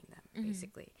blackmailing them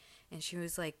basically. And she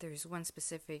was like, there's one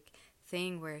specific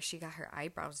thing where she got her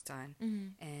eyebrows done,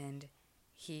 and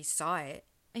he saw it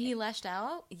and he lashed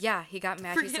out. Yeah, he got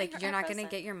mad. He's like, you're not gonna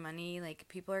get your money, like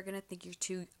people are gonna think you're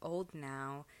too old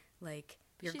now, like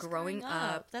You're growing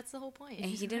up. That's the whole point. And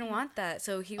he didn't want that.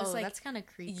 So he was like, that's kind of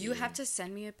creepy. You have to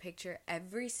send me a picture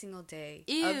every single day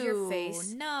Ew, of your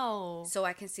face. No. So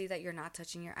I can see that you're not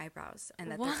touching your eyebrows and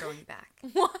that they're growing back.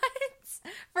 What?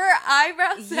 For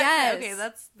eyebrows? Yes. Okay,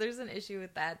 there's an issue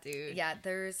with that, dude. Yeah,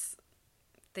 there's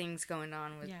things going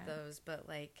on with those, but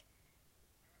like...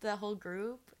 The whole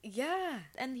group? Yeah.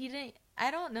 And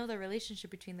I don't know the relationship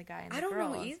between the guy and the girl. I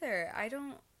don't know either.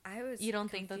 You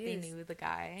don't think that they knew the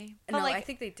guy? No, like, I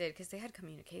think they did because they had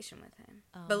communication with him.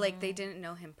 Oh. But like they didn't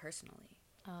know him personally.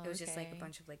 Oh, it was just like a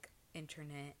bunch of like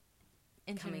internet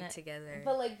coming together.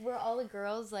 But like were all the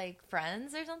girls like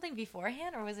friends or something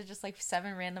beforehand, or was it just like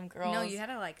 7 random girls? No, you had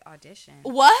to like audition.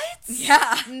 What?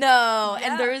 Yeah. No.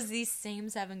 Yeah. And there was these same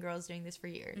 7 girls doing this for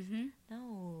years. Mm-hmm.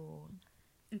 No.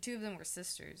 And 2 of them were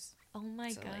sisters. Oh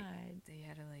my god. Like, they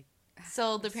had to like...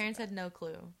 So the parents had no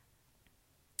clue.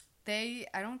 I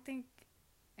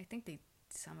think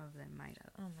some of them might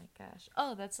have. Oh my gosh.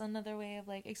 Oh, that's another way of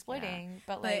like exploiting,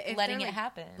 but like letting it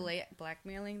happen.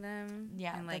 Blackmailing them.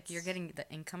 Yeah. And like you're getting the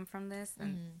income from this,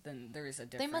 then there is a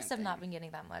difference. They must have not been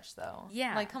getting that much though.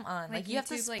 Yeah. Like come on. Like you have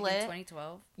to split. Like in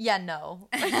 2012? Yeah, no.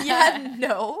 Yeah,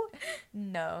 no.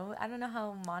 No. I don't know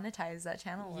how monetized that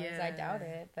channel was. Yeah. I doubt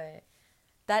it, but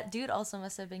that dude also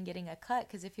must have been getting a cut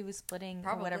because if he was splitting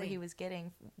whatever he was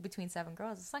getting between 7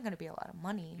 girls, it's not going to be a lot of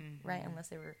money, right? Unless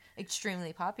they were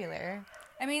extremely popular.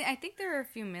 I mean, I think there were a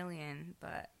few million,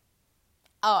 but...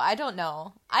 Oh, I don't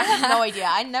know. I have no idea.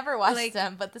 I never watched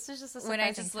them, but this is just a surprising when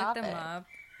I just topic. Looked them up,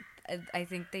 I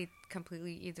think they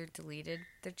completely either deleted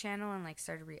their channel and like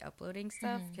started re-uploading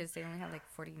stuff because they only had like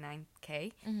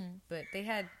 49K, but they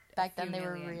had back then they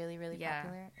were really, really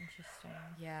popular. Interesting.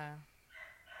 Yeah.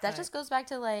 That just goes back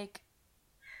to, like,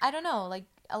 I don't know, like,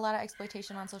 a lot of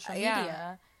exploitation on social media.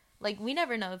 Yeah. Like, we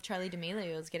never know if Charli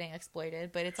D'Amelio is getting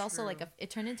exploited, but it's also, like,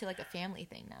 it turned into, like, a family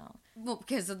thing now. Well,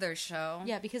 because of their show.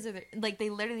 Yeah, because of like,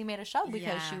 they literally made a show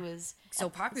because she was...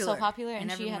 So popular.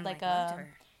 And she had, like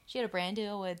she had a brand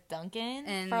deal with Dunkin'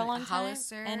 and for a long time.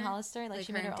 Hollister. And Hollister. Like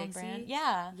she made her own brand.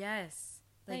 Yeah. Yes.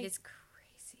 Like, it's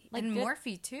crazy. Like, and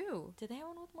Morphe, too. Did they have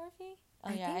one with Morphe? Oh,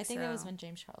 I think that was when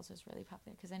James Charles was really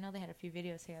popular, because I know they had a few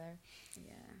videos together.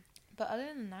 Yeah. But other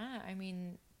than that, I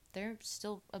mean, they're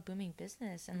still a booming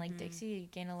business, and, like, Dixie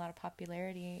gained a lot of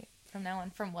popularity from now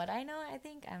on. From what I know, I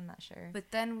think. I'm not sure.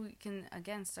 But then we can,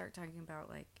 again, start talking about,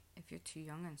 like, if you're too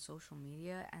young on social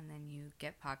media, and then you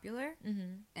get popular,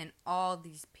 and all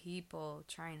these people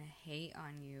trying to hate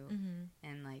on you,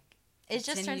 and, like, it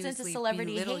just turns into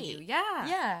celebrity hate. You. Yeah.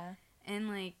 Yeah. And,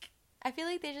 like... I feel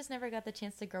like they just never got the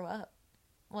chance to grow up.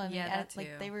 Well, I mean,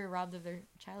 like, they were robbed of their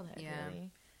childhood,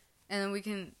 really. And then we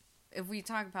can, if we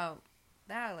talk about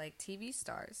that, like, TV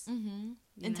stars.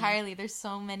 Entirely. Know? There's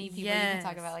so many people you can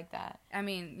talk about like that. I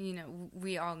mean, you know,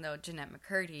 we all know Jeanette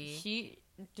McCurdy.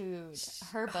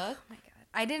 Her book. Oh, my God.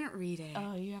 I didn't read it.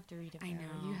 Oh, you have to read it. I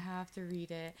know. You have to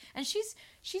read it. And she's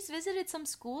visited some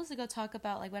schools to go talk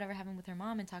about, like, whatever happened with her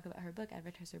mom and talk about her book,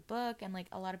 advertise her book, and, like,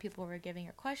 a lot of people were giving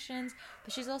her questions.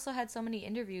 But she's also had so many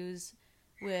interviews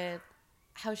with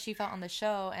how she felt on the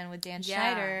show and with Dan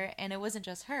Schneider, and it wasn't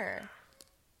just her.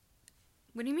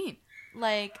 What do you mean?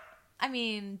 Like, I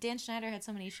mean, Dan Schneider had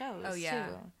so many shows,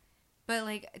 too. But,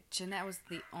 like, Jeanette was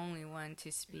the only one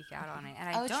to speak out on it. And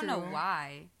I don't know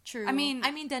why. True. I mean,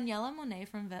 Daniela Monet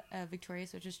from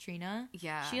Victorious, which is Trina.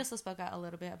 Yeah. She also spoke out a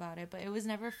little bit about it. But it was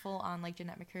never full on, like,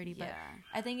 Jeanette McCurdy. But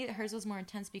I think hers was more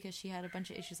intense because she had a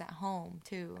bunch of issues at home,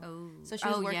 too. Oh. So she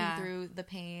was working through the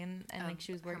pain. And, like,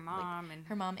 she was working...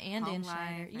 Her mom and Dan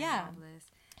Schneider. Yeah.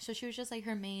 So she was just, like,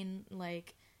 her main,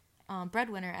 like,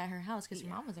 breadwinner at her house because her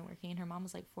mom wasn't working. And her mom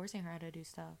was, like, forcing her to do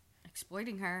stuff.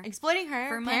 Exploiting her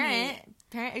for money.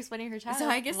 Parent exploiting her child. So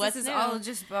I guess this is all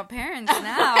just about parents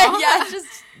now.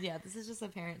 This is just a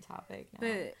parent topic now.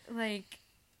 But, like,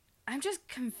 I'm just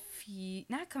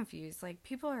not confused. Like,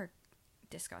 people are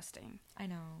disgusting. I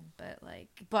know. But, like...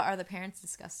 But are the parents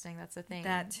disgusting? That's the thing.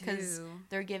 That, too. Because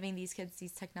they're giving these kids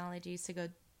these technologies to go...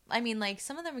 I mean, like,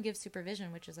 some of them would give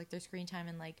supervision, which is, like, their screen time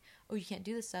and, like, oh, you can't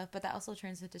do this stuff. But that also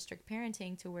turns into strict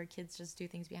parenting to where kids just do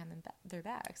things behind their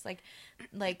backs. Like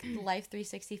Life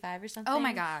 365 or something. Oh,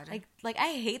 my God. Like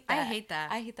I hate that.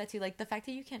 I hate that, too. Like, the fact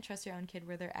that you can't trust your own kid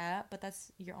where they're at, but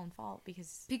that's your own fault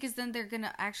because then they're going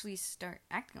to actually start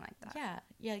acting like that. Yeah.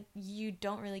 Yeah, you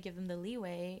don't really give them the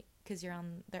leeway because you're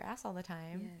on their ass all the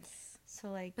time. Yes.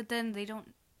 So, like... But then they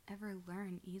don't ever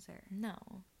learn either. No.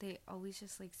 They always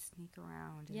just, like, sneak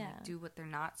around and like, do what they're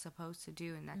not supposed to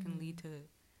do, and that can lead to,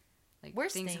 like,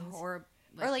 worse things. Horrible.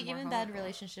 Like, or, like, even bad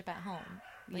relationship at home.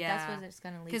 Like, that's what it's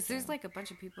going to lead to. Because there's, like, a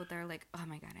bunch of people that are like, oh,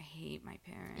 my God, I hate my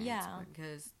parents. Yeah.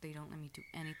 Because they don't let me do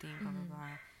anything, blah, blah,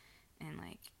 blah. And,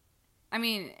 like, I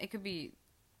mean, it could be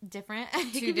different.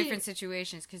 Two different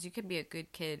situations, because you could be a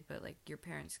good kid, but like your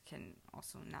parents can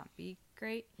also not be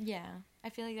great. Yeah, I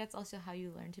feel like that's also how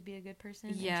you learn to be a good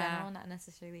person in general, not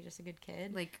necessarily just a good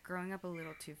kid. Like growing up a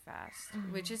little too fast,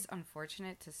 which is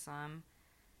unfortunate to some,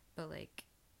 but like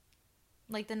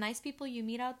the nice people you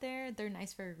meet out there, they're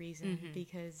nice for a reason,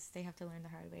 because they have to learn the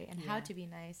hard way and how to be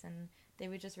nice, and they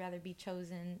would just rather be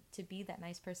chosen to be that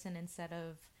nice person instead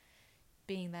of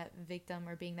being that victim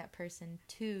or being that person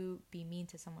to be mean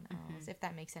to someone else, if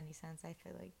that makes any sense. I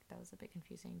feel like that was a bit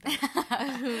confusing, but,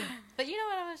 but you know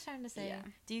what I was trying to say. Yeah.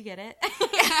 Do you get it?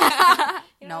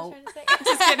 You know what I was trying to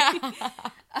say?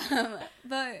 Just kidding.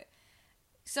 But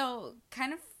so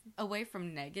kind of away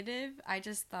from negative, I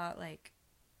just thought like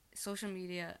social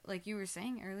media, like you were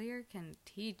saying earlier, can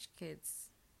teach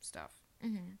kids stuff.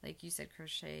 Like you said,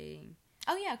 crocheting.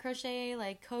 Oh yeah, crochet,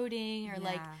 like coding, or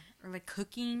like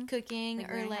cooking,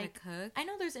 or like how to cook. I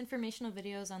know there's informational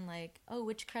videos on like,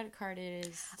 which credit card it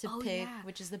is to pick,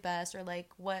 which is the best, or like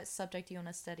what subject you want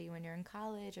to study when you're in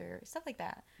college, or stuff like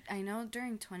that. I know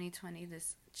during 2020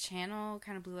 this channel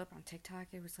kind of blew up on TikTok.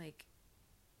 It was like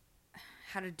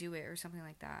how to do it or something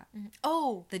like that.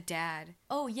 Oh, the dad.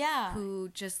 Oh yeah, who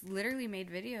just literally made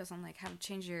videos on like how to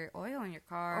change your oil in your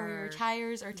car, or your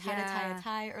tires, or how to tie a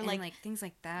tie, or like things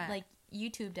like that, like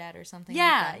YouTube Dad or something like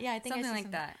that. Yeah, I think something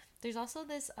like that. There's also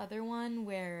this other one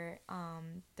where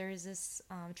there's this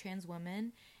trans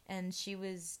woman, and she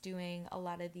was doing a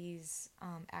lot of these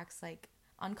acts like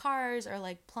on cars or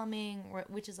like plumbing,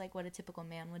 which is like what a typical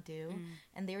man would do.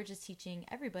 And they were just teaching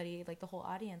everybody, like the whole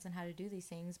audience, on how to do these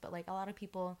things. But like a lot of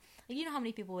people, like, you know how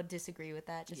many people would disagree with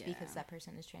that just because that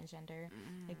person is transgender.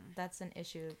 Like that's an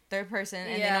issue. They're a person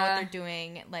and they know what they're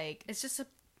doing. Like it's just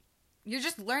you're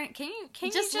just learning. Can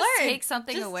you just take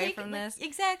something away from this?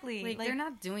 Exactly. Like they're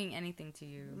not doing anything to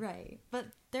you. Right. But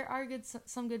there are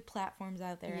some good platforms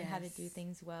out there on how to do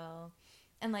things well.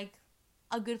 And like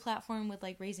a good platform with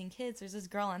like raising kids, there's this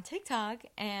girl on TikTok,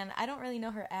 and I don't really know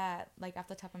her like off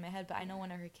the top of my head, but I know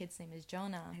one of her kids' name is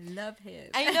Jonah. I love him.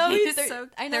 I know he's so.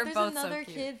 I know there's another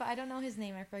kid, but I don't know his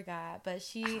name. I forgot. But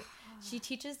she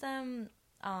teaches them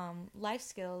life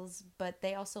skills, but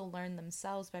they also learn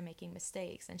themselves by making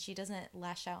mistakes, and she doesn't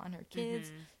lash out on her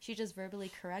kids. She just verbally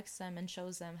corrects them and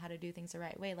shows them how to do things the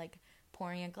right way, like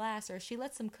pouring a glass, or she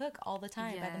lets them cook all the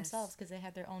time by themselves because they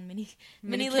have their own mini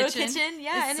little kitchen.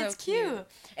 And it's cute.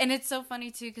 And it's so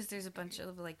funny too, because there's a bunch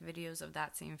of like videos of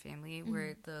that same family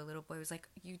where the little boy was like,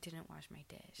 you didn't wash my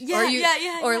dish,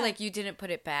 or like you didn't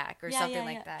put it back, or something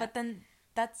like that. But then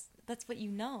that's what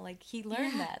you know, like he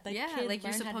learned that, like kid like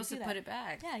you're supposed to put it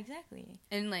back. Yeah, exactly.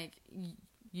 And like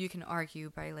you can argue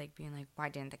by like being like, why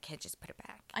didn't the kid just put it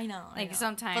back? I know.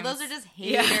 Sometimes, but those are just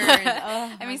haters.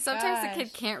 I mean, sometimes the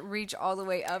kid can't reach all the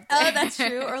way up there. Oh, that's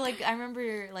true. Or like I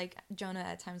remember like Jonah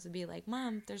at times would be like,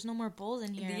 Mom, there's no more bowls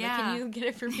in here. Like, can you get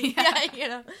it for me? You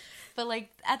know. But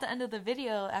like at the end of the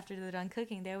video, after they're done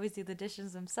cooking, they always do the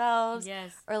dishes themselves.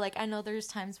 Yes. Or like I know there's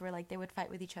times where like they would fight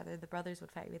with each other. The brothers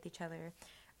would fight with each other.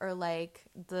 Or like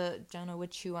Jonah would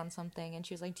chew on something, and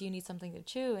she was like, do you need something to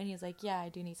chew? And he's like, yeah, I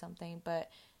do need something. But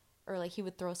or like he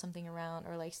would throw something around,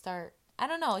 or like start, I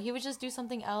don't know, he would just do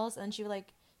something else, and she'd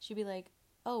be like,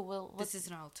 oh well, this is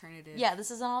an alternative. Yeah, this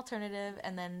is an alternative.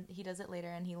 And then he does it later,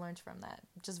 and he learns from that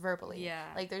just verbally. Yeah,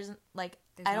 like there's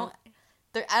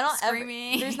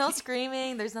screaming. There's no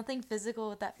screaming. There's nothing physical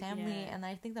with that family. And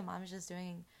I think the mom is just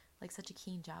doing like such a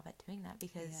keen job at doing that,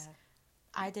 because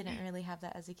I didn't really have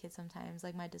that as a kid. Sometimes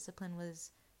like my discipline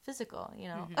was physical, you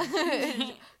know.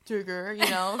 Trigger, you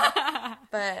know.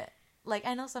 But like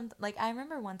I know I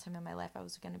remember one time in my life I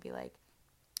was gonna be like,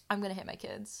 I'm gonna hit my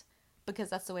kids because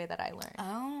that's the way that I learned.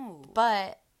 Oh.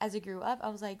 But as I grew up, I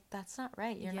was like, that's not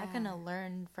right. You're not gonna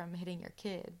learn from hitting your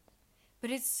kid. But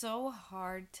it's so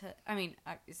hard to, I mean,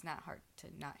 it's not hard to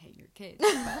not hit your kids,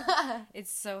 but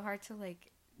it's so hard to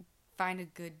like find a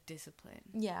good discipline.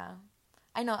 Yeah.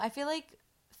 I know. I feel like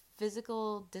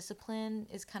physical discipline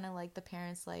is kind of like the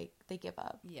parents, like, they give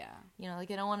up. Yeah. You know, like,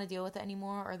 they don't want to deal with it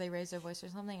anymore, or they raise their voice or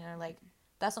something, and they're like,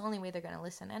 that's the only way they're going to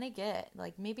listen. And I get,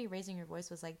 like, maybe raising your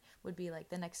voice would be, like,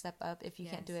 the next step up if you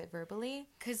can't do it verbally.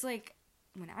 Because, like,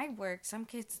 when I work, some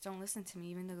kids don't listen to me,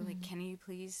 even though, like, can you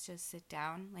please just sit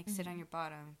down? Like, sit on your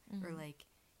bottom. Or, like,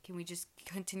 can we just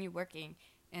continue working?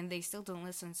 And they still don't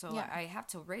listen, so I have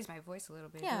to raise my voice a little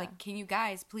bit. Yeah. Like, can you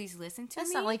guys please listen to me?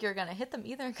 It's not like you're going to hit them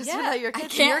either, because they're not your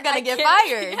kids. You're going to get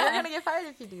fired. Yeah. You're going to get fired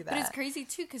if you do that. But it's crazy,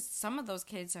 too, because some of those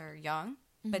kids are young,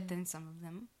 but then some of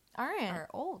them are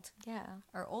old. Yeah.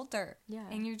 Are older. Yeah.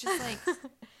 And you're just like,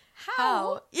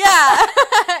 how? Yeah.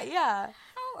 Yeah.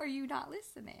 How are you not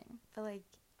listening? But, like,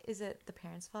 is it the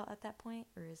parents' fault at that point,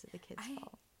 or is it the kids'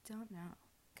 fault? don't know.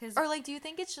 Or, like, do you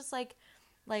think it's just, like,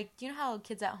 do you know how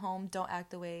kids at home don't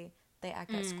act the way they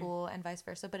act at school and vice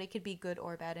versa? But it could be good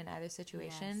or bad in either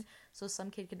situation. Yes. So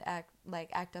some kid could act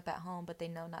up at home, but they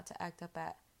know not to act up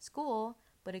at school.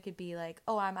 But it could be like,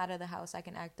 oh, I'm out of the house, I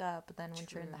can act up. But then when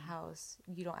you're in the house,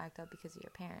 you don't act up because of your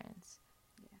parents.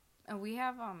 Yeah. We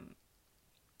have,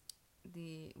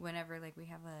 whenever, like, we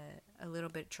have a little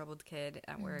bit troubled kid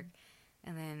at work,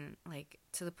 and then, like,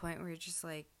 to the point where you're just,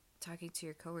 like, talking to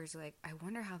your coworkers, like, I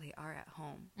wonder how they are at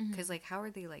home. Because, like, how are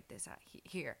they like this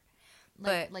here?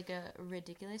 Like a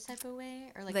ridiculous type of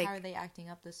way? Or, like, how are they acting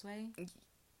up this way?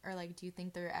 Or, like, do you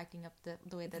think they're acting up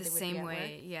the way that they would be at work? The same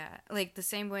way, yeah. Like, the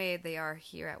same way they are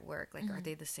here at work. Like, are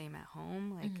they the same at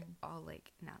home? Like, all,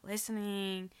 like, not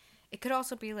listening. It could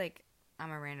also be, like,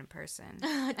 I'm a random person.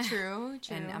 True.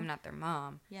 And I'm not their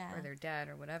mom. Or their dad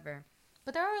or whatever.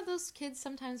 But there are those kids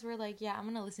sometimes where, like, yeah, I'm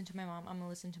going to listen to my mom. I'm going to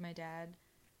listen to my dad.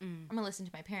 I'm going to listen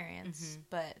to my parents.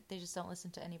 But they just don't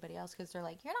listen to anybody else because they're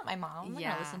like, you're not my mom. I'm not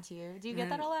going to listen to you. Do you get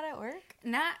that a lot at work?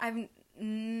 I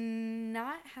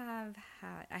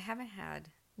haven't had.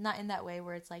 Not in that way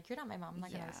where it's like, you're not my mom. I'm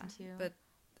not going to listen to you. But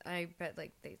I bet,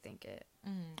 like, they think it.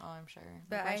 Oh, I'm sure.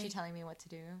 But like, why is she telling me what to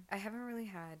do? I haven't really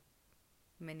had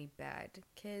many bad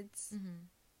kids.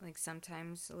 Like,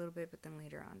 sometimes a little bit, but then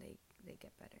later on they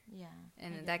get better. Yeah.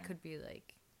 And that could be,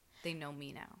 like, they know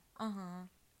me now.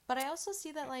 But I also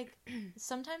see that, like,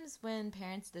 sometimes when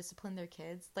parents discipline their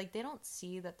kids, like, they don't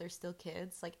see that they're still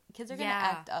kids. Like, kids are going to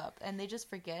act up, and they just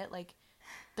forget, like,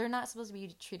 they're not supposed to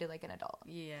be treated like an adult.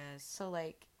 Yes. So,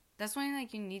 like... That's when,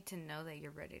 like, you need to know that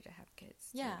you're ready to have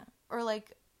kids, too. Yeah. Or,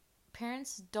 like,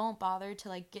 parents don't bother to,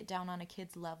 like, get down on a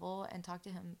kid's level and talk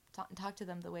to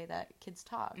them the way that kids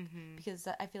talk. Because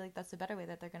I feel like that's a better way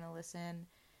that they're going to listen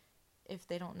if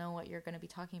they don't know what you're going to be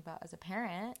talking about as a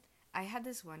parent. I had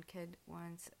this one kid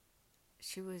once.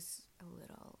 She was a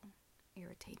little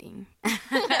irritating.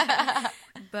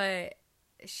 But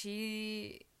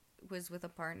she was with a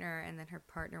partner, and then her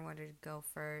partner wanted to go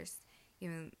first.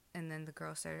 And then the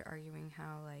girl started arguing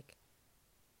how, like,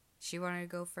 she wanted to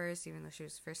go first, even though she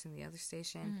was first in the other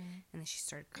station. And then she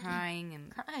started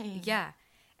crying. Crying? Yeah.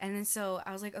 And then so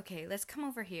I was like, okay, let's come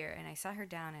over here. And I sat her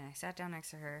down, and I sat down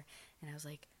next to her, and I was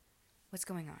like, what's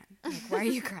going on? Like, why are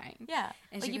you crying? Yeah.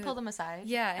 And like, you pulled them aside?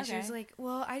 Yeah. And she was like,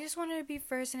 well, I just wanted to be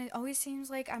first, and it always seems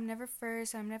like I'm never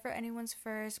first. I'm never anyone's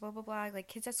first, blah, blah, blah. Like,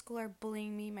 kids at school are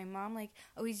bullying me. My mom, like,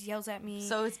 always yells at me.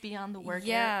 So it's beyond the work.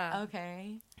 Yeah.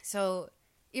 Okay. So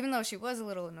even though she was a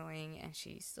little annoying, and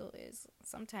she still is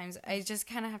sometimes, I just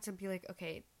kind of have to be like,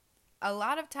 okay, a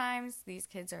lot of times these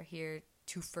kids are here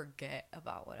to forget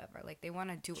about whatever. Like, they want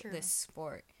to do this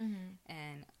sport.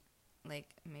 And...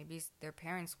 like, maybe their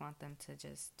parents want them to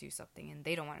just do something and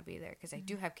they don't want to be there. Because I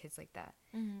do have kids like that.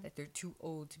 That they're too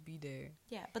old to be there.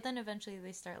 Yeah, but then eventually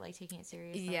they start, like, taking it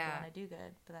serious. And they want to do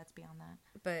good. But that's beyond that.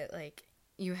 But, like,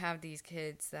 you have these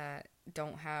kids that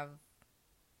don't have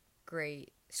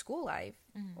great school life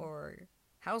or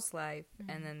house life.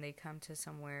 And then they come to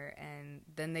somewhere and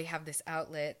then they have this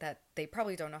outlet that they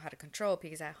probably don't know how to control.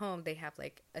 Because at home they have,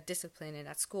 like, a discipline. And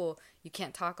at school you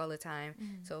can't talk all the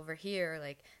time. So over here,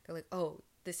 like, they're like, oh,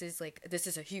 this is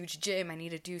a huge gym. I need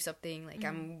to do something. Like,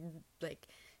 I'm, like,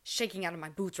 shaking out of my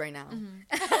boots right now.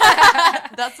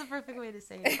 That's the perfect way to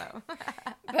say it, though.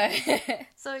 But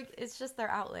so it's just their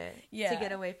outlet to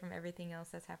get away from everything else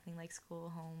that's happening, like school,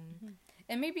 home.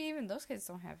 And maybe even those kids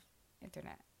don't have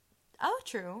internet. Oh,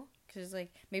 true. Because,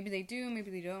 like, maybe they do,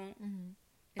 maybe they don't.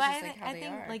 But I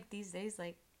think like, these days,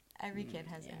 like, every kid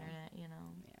has internet, you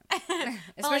know? Yeah.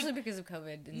 Especially because of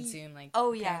COVID and Zoom, like,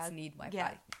 parents need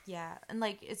Wi-Fi. Yeah. And,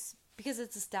 like, it's because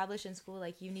it's established in school,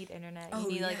 like, you need internet, you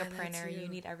need, like, a printer, you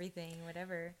need everything,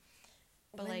 whatever.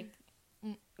 But,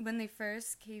 when they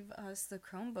first gave us the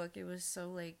Chromebook, it was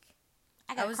so, like...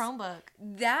 I got a Chromebook.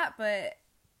 That, but...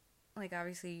 like,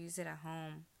 obviously you use it at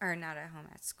home, or not at home,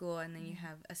 at school, and then you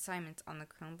have assignments on the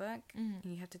Chromebook, and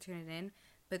you have to turn it in,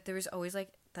 but there was always,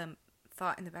 like, the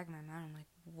thought in the back of my mind, I'm like,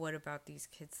 what about these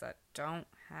kids that don't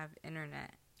have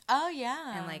internet? Oh,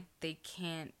 yeah. And, like, they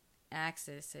can't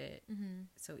access it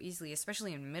so easily,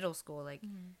 especially in middle school, like...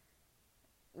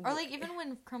 Or, like, even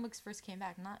when Chromebooks first came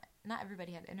back, not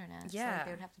everybody had internet. Yeah. So, like,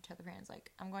 they would have to tell the parents,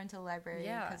 like, I'm going to the library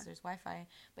because there's Wi-Fi.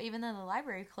 But even then, the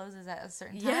library closes at a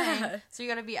certain time. Yeah. So, you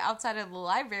got to be outside of the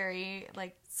library,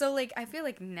 like... So, like, I feel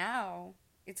like now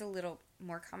it's a little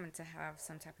more common to have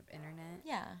some type of internet.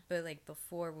 Yeah. But, like,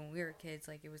 before, when we were kids,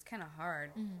 like, it was kind of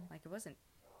hard. Like, it wasn't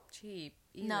cheap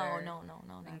either. No.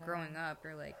 And growing up,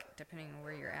 or, like, depending on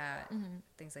where you're at,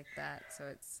 things like that. So,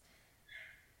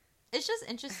 it's just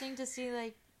interesting to see,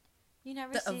 like, you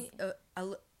never see...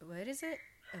 what is it?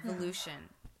 Evolution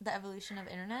the evolution of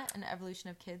internet and the evolution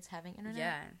of kids having internet?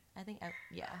 Yeah. I think,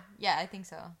 yeah, I think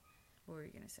so. What were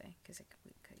you going to say? Because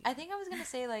I think I was going to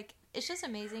say, like, it's just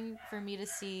amazing for me to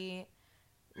see,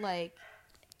 like,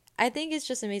 I think it's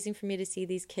just amazing for me to see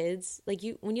these kids. Like,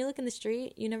 when you look in the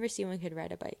street, you never see one kid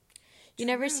ride a bike. You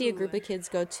never see a group of kids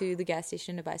go to the gas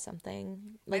station to buy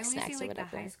something, like snacks or whatever.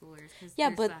 The high schoolers, yeah,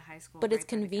 but it's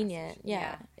convenient.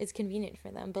 Yeah, it's convenient for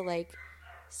them. But, like,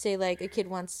 say, like, a kid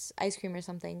wants ice cream or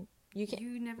something.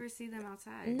 You never see them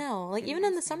outside. No, like, even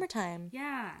in the summertime.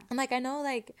 Yeah. And, like, I know,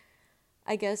 like,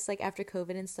 I guess, like, after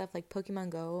COVID and stuff, like, Pokemon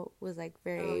Go was, like,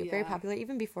 very popular,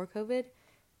 even before COVID.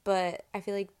 But I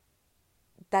feel like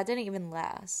that didn't even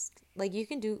last. Like, you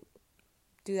can do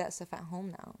that stuff at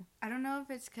home now. I don't know if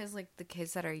it's because, like, the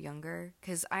kids that are younger.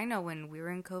 Because I know when we were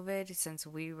in COVID, since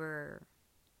we were...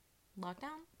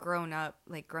 Lockdown? Growing up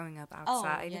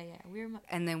outside. Oh, yeah.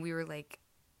 And then we were, like,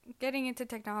 getting into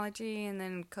technology, and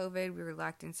then COVID, we were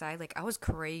locked inside. Like, I was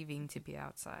craving to be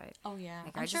outside. Oh, yeah.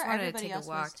 Like, I just wanted to take a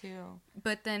walk. Too.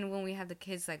 But then when we had the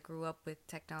kids that grew up with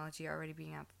technology already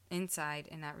being inside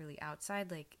and not really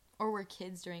outside, like... Or were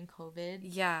kids during COVID.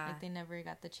 Yeah. Like, they never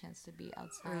got the chance to be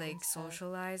outside. Or, like,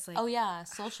 socialize. Like, oh, yeah.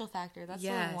 Social factor. That's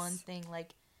the one thing.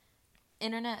 Like,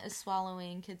 internet is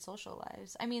swallowing kids' social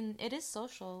lives. I mean, it is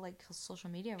social, like, social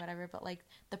media or whatever, but, like,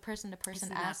 the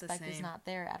person-to-person aspect is not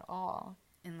there at all.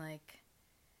 And, like,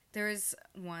 there was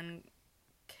one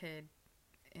kid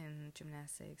in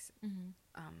gymnastics. Mm-hmm.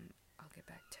 I'll get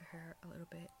back to her a little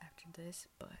bit after this,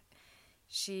 but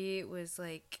she was,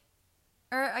 like...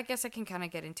 Or I guess I can kind of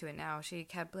get into it now. She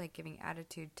kept, like, giving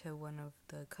attitude to one of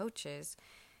the coaches.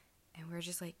 And we were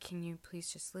just like, can you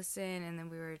please just listen? And then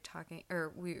we were talking,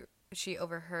 she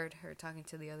overheard her talking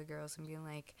to the other girls and being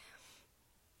like,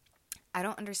 I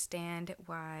don't understand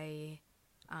why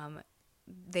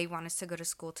they want us to go to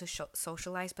school to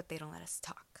socialize, but they don't let us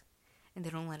talk. And they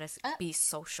don't let us be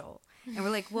social. And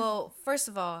we're like, well, first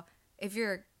of all, if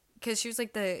you're... Because she was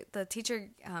like, the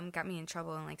teacher got me in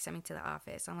trouble and, like, sent me to the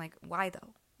office. I'm like, why,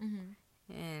 though?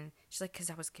 Mm-hmm. And she's like, because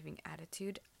I was giving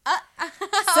attitude.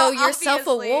 So you're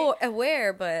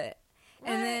self-aware, but...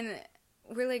 What? And then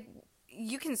we're like,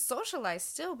 you can socialize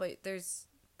still, but there's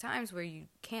times where you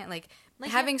can't. Like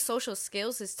having social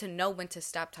skills is to know when to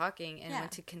stop talking and when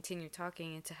to continue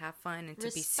talking and to have fun and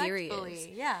to be serious.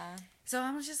 Yeah. So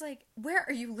I was just like, where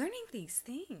are you learning these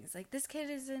things? Like, this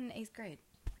kid is in 8th grade.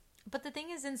 But the thing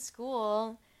is, in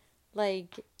school,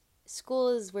 like, school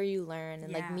is where you learn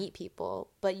and, like, meet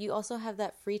people. But you also have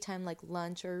that free time, like,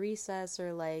 lunch or recess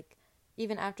or, like,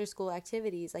 even after-school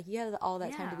activities. Like, you have all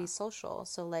that time to be social.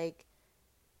 So, like,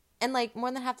 and, like,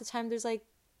 more than half the time, there's, like,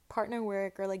 partner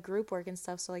work or, like, group work and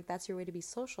stuff. So, like, that's your way to be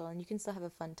social. And you can still have a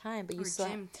fun time. But you still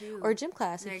gym, too. Or gym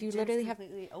class. Like, if you literally have...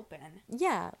 completely open.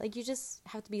 Yeah. Like, you just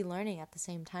have to be learning at the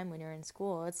same time when you're in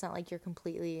school. It's not like you're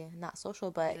completely not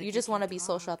social, but like, you just want to be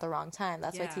social at the wrong time.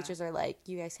 That's why teachers are like,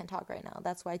 you guys can't talk right now.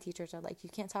 That's why teachers are like, you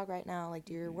can't talk right now. Like,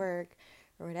 do your work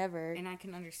or whatever. And I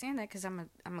can understand that because I'm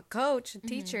a coach, a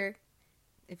teacher,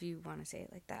 if you want to say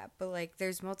it like that. But, like,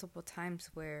 there's multiple times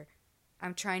where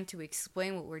I'm trying to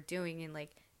explain what we're doing and,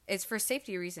 like, it's for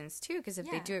safety reasons too, because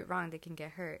if they do it wrong, they can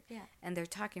get hurt. Yeah. And they're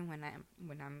talking when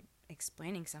I'm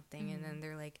explaining something, and then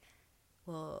they're like,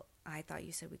 "Well, I thought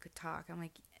you said we could talk." I'm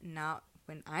like, "Not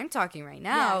when I'm talking right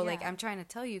now. Yeah. Like, I'm trying to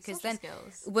tell you, because then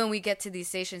when we get to these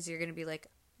stations, you're gonna be like,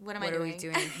 what are we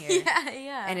doing in here?"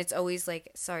 Yeah. And it's always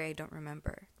like, "Sorry, I don't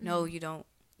remember." No, you don't.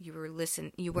 You weren't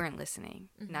listening.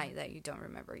 Not that you don't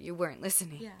remember. You weren't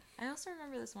listening. Yeah. I also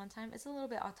remember this one time. It's a little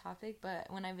bit off topic, but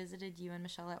when I visited you and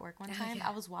Michelle at work one time,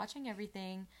 I was watching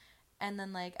everything, and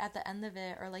then, like, at the end of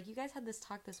it, or, like, you guys had this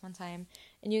talk this one time,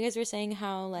 and you guys were saying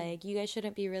how, like, you guys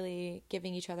shouldn't be really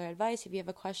giving each other advice. If you have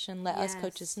a question, let us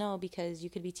coaches know, because you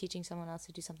could be teaching someone else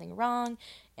to do something wrong,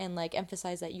 and, like,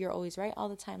 emphasize that you're always right all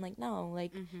the time. Like, no.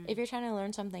 Like, if you're trying to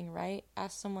learn something right,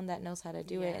 ask someone that knows how to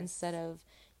do it instead of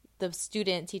the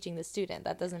student teaching the student.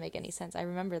 That doesn't make any sense. I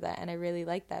remember that, and I really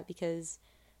like that, because,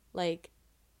 like,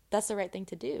 that's the right thing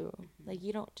to do. Like,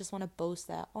 you don't just want to boast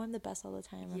that, oh, I'm the best all the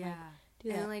time. I'm like, do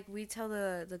that. And, like, we tell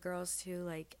the girls too,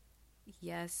 like,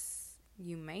 yes,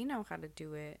 you may know how to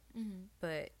do it,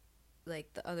 but,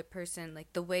 like, the other person,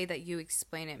 like, the way that you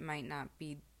explain it might not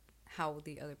be how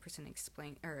the other person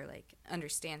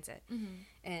understands it.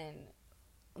 And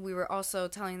we were also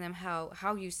telling them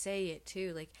how you say it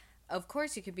too. Like, of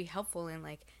course you could be helpful and,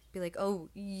 like, be like, oh,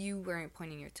 you weren't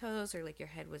pointing your toes, or, like, your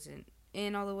head wasn't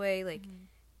in all the way, like,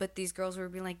 but these girls were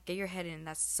being like, get your head in,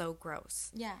 that's so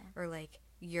gross. Yeah. Or, like,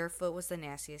 your foot was the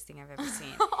nastiest thing I've ever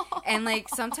seen. And, like,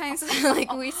 sometimes,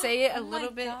 like, we say it a little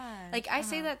bit. Gosh. Like, I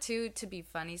say that, too, to be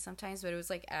funny sometimes. But it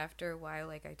was, like, after a while,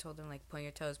 like, I told them, like, point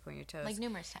your toes. Like,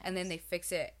 numerous times. And then they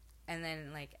fix it. And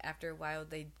then, like, after a while,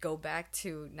 they go back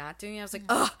to not doing it. I was like,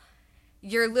 ugh,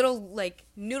 your little, like,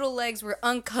 noodle legs were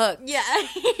uncooked. Yeah.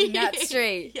 Not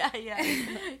straight.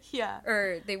 Yeah.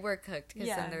 Or they were cooked. Because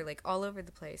then they're, like, all over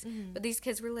the place. Mm-hmm. But these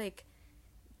kids were, like,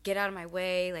 get out of my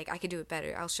way, like, I could do it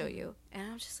better, I'll show you.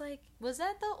 And I'm just like... Was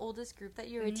that the oldest group that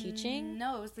you were teaching?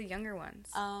 No, it was the younger ones.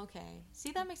 Oh, okay.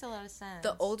 See, that makes a lot of sense.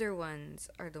 The older ones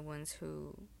are the ones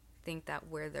who think that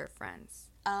we're their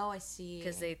friends. Oh, I see.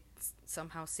 Because they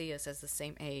somehow see us as the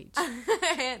same age.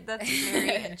 That's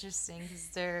very interesting, because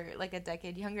they're, like, a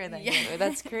decade younger than you.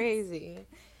 That's crazy.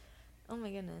 Oh,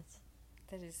 my goodness.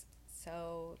 That is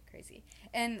so crazy.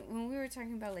 And when we were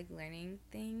talking about, like, learning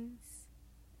things...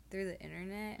 through the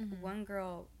internet, one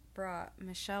girl brought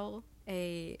Michelle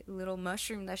a little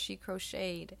mushroom that she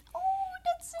crocheted. Oh,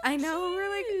 that's so cute. I know, we're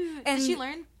like... And did she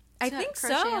learn I think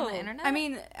crochet so. on the internet? I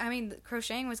mean,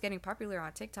 crocheting was getting popular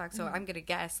on TikTok, so I'm gonna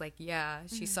guess, like, yeah,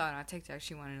 she saw it on TikTok,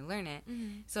 she wanted to learn it.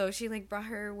 So she, like, brought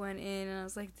her one in, and I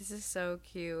was like, this is so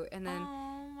cute. And then...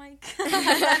 Oh, my God.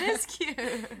 That is cute.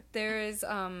 There is,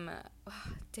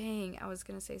 dang, I was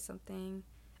gonna say something.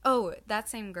 Oh, that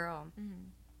same girl.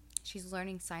 She's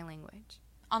learning sign language.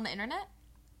 On the internet?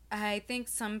 I think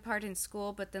some part in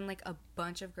school, but then, like, a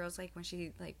bunch of girls, like, when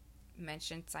she, like,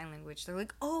 mentioned sign language, they're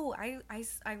like, oh,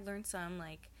 I learned some,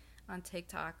 like, on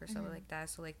TikTok or something like that.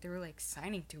 So, like, they were, like,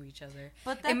 signing to each other.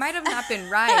 But it might have not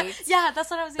been right. Yeah, that's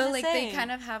what I was going to say. But, like, they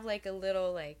kind of have, like, a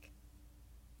little, like,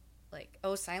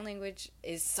 oh, sign language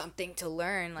is something to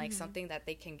learn, like, something that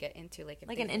they can get into, like, if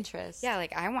like they, an interest. Yeah,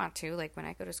 like, I want to, like, when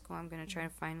I go to school, I'm gonna try to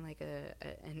find, like,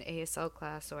 an ASL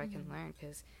class so I can learn,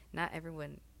 because not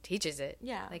everyone teaches it.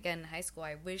 Yeah. Like, in high school,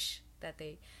 I wish that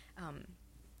they,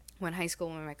 when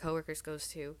my coworkers goes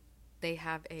to, they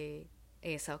have a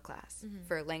ASL class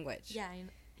for language. Yeah.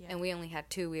 And we only had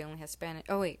 2. We only had Spanish.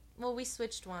 Oh, wait. Well, we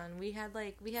switched one. We had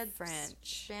French.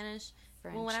 Spanish.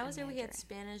 French, well, when I was there, Mandarin. we had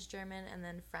Spanish, German, and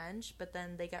then French. But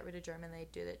then they got rid of German. They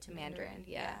did it to Mandarin.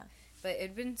 Yeah. But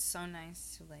it'd been so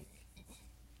nice to, like,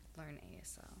 learn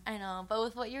ASL. I know. But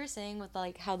with what you were saying with,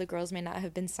 like, how the girls may not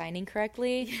have been signing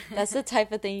correctly, that's the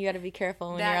type of thing you got to be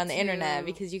careful when you're on the internet,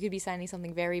 because you could be signing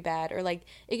something very bad. Or, like,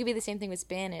 it could be the same thing with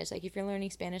Spanish. Like, if you're learning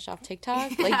Spanish off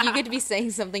TikTok, like, you could be saying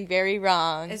something very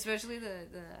wrong. Especially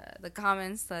the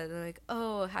comments that they're like,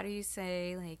 oh, how do you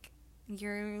say, like,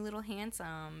 you're a little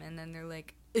handsome? And then they're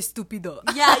like, estúpido.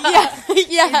 Yeah.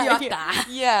 Idiota.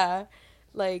 Yeah.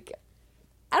 Like,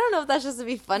 I don't know if that's just to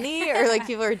be funny or, like,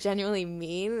 people are genuinely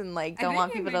mean and, like, don't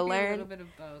want people to learn. A little bit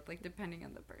of both, like, depending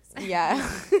on the person. Yeah.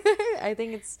 I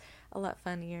think it's a lot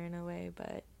funnier in a way,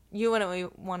 but you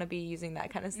wouldn't want to be using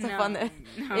that kind of stuff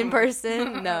in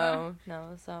person. No.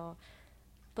 So,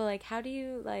 but, like, how do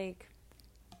you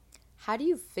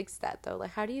fix that, though?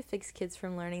 Like, how do you fix kids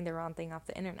from learning the wrong thing off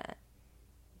the internet?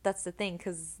 That's the thing,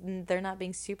 because they're not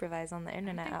being supervised on the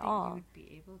internet at all. You would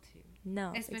be able to.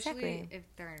 No, especially exactly.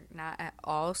 if they're not at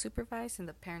all supervised and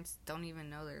the parents don't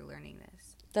even know they're learning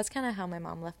this. That's kind of how my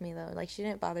mom left me, though. Like, she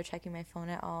didn't bother checking my phone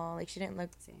at all. Like, she didn't look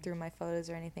through my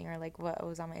photos or anything, or, like, what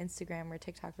was on my Instagram or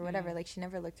TikTok or whatever. Like, she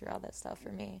never looked through all that stuff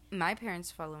for me. My parents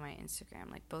follow my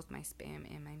Instagram, like, both my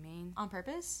spam and my main. On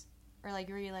purpose? Or, like,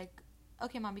 were you like,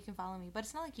 okay, Mom, you can follow me. But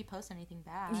it's not like you post anything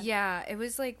bad. Yeah, it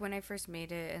was, like, when I first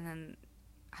made it, and then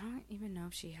I don't even know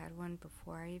if she had one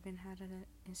before I even had an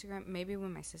Instagram. Maybe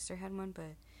when my sister had one,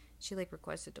 but she, like,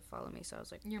 requested to follow me, so I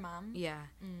was like... Your mom? Yeah,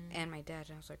 and my dad,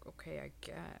 and I was like, okay, I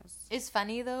guess. It's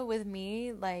funny, though, with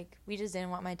me, like, we just didn't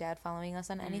want my dad following us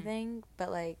on anything,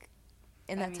 but, like,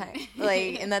 in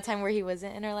that time where he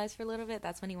wasn't in our lives for a little bit,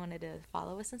 that's when he wanted to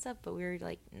follow us and stuff, but we were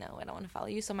like, no, I don't want to follow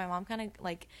you. So my mom kind of,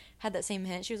 like, had that same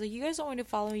hint. She was like, you guys don't want to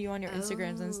follow you on your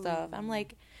Instagrams and stuff. I'm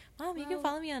like, Mom, you can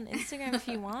follow me on Instagram if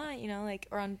you want, you know, like,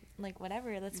 or on, like,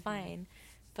 whatever, that's fine.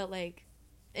 But, like,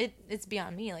 it's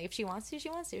beyond me. Like, if she wants to, she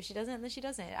wants to. If she doesn't, then she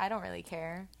doesn't. I don't really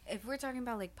care. If we're talking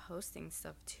about, like, posting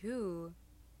stuff, too,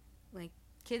 like,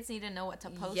 kids need to know what to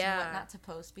post and what not to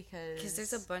post, because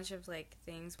there's a bunch of, like,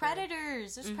 things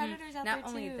predators. There's predators out there, too. Not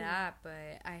only that,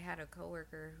 but I had a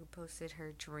coworker who posted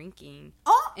her drinking.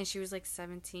 Oh! And she was, like,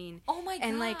 17. Oh, my gosh.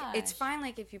 And, like, it's fine,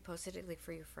 like, if you posted it, like,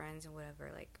 for your friends and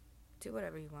whatever. Like, do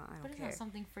whatever you want. I don't care. But it's not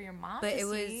something for your mom to see. But it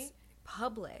was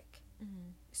public.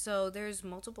 So there's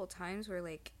multiple times where,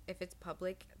 like, if it's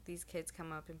public, these kids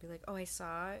come up and be like, oh, I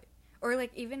saw it. Or,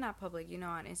 like, even not public, you know,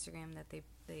 on Instagram that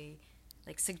they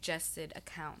like, suggested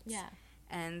accounts. Yeah.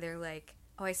 And they're like,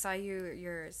 oh, I saw your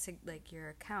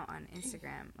account on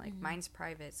Instagram. Like, mine's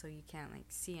private, so you can't, like,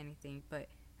 see anything. But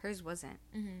hers wasn't.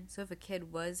 Mm-hmm. So if a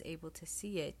kid was able to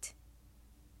see it,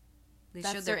 they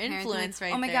showed their influence right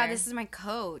there. Oh, my God, this is my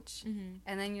coach. Mm-hmm.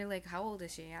 And then you're like, how old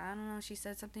is she? I don't know. She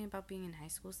said something about being in high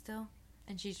school still.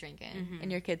 And she's drinking. Mm-hmm.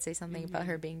 And your kids say something about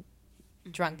her being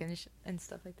drunk and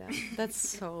stuff like that. That's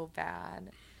so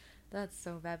bad. That's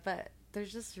so bad. But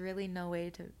there's just really no way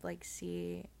to, like,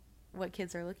 see what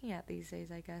kids are looking at these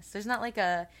days, I guess. There's not, like,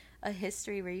 a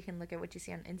history where you can look at what you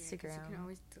see on Instagram. Yeah, you can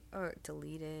always or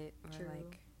delete it. Or, true.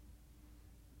 Like,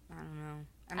 I don't know.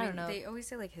 I don't know. They always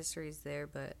say, like, history is there,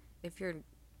 but if you're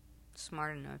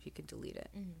smart enough, you could delete it.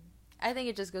 Mm-hmm. I think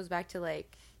it just goes back to,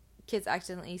 like, kids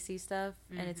accidentally see stuff,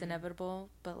 and it's inevitable,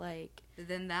 but, like...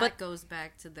 Then that goes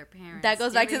back to their parents. That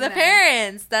goes back to the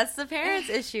parents. That's the parents'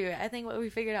 issue. I think what we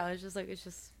figured out is just, like, it's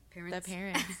just... Parents. The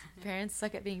parents. Parents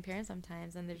suck at being parents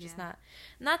sometimes, and they're just not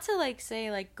to, like, say,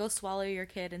 like, go swallow your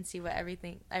kid and see what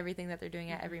everything that they're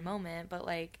doing at every moment, but,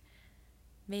 like,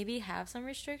 maybe have some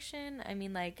restriction. I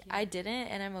mean, like, I didn't,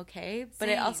 and I'm okay, but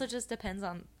it also just depends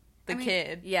on the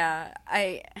kid. Yeah,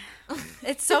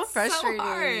 it's so frustrating. So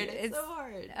hard. It's so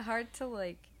hard. Hard to,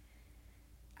 like,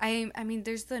 I mean,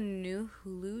 there's the new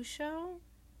Hulu show.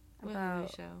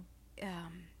 Hulu show?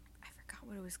 I forgot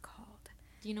what it was called.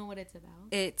 Do you know what it's about?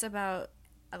 It's about,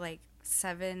 like,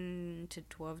 7 to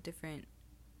 12 different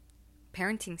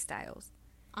parenting styles.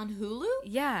 On Hulu?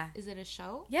 Yeah. Is it a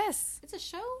show? Yes. It's a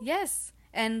show? Yes.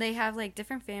 And they have, like,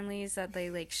 different families that they,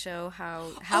 like, show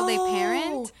how they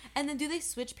parent. And then do they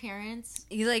switch parents?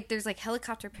 There's, like,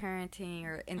 helicopter parenting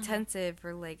or intensive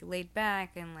or, like, laid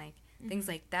back and, like, things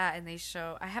like that. And they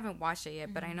show... I haven't watched it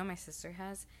yet, but I know my sister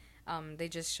has. They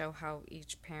just show how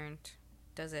each parent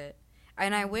does it.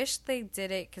 And I wish they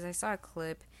did it, because I saw a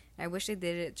clip, and I wish they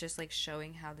did it just, like,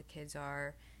 showing how the kids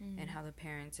are and how the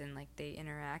parents and, like, they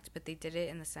interact. But they did it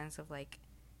in the sense of, like,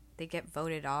 they get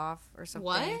voted off or something.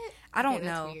 What? I don't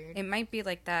know. Weird. It might be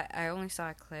like that. I only saw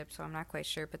a clip, so I'm not quite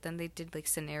sure. But then they did, like,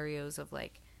 scenarios of,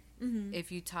 like,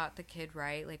 if you taught the kid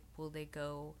right, like, will they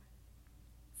go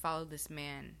follow this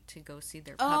man to go see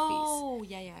their puppies? Oh,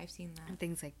 yeah, I've seen that. And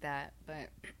things like that. But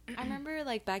I remember,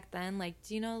 like, back then, like,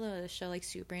 do you know the show, like,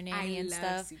 Super Nanny and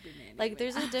stuff? Super Nanny. Like,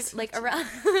 there's a different, like, around,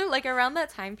 like, around that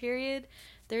time period,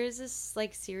 there is this,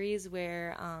 like, series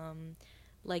where,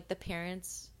 like, the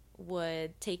parents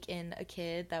would take in a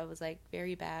kid that was, like,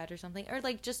 very bad or something, or,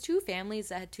 like, just two families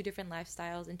that had two different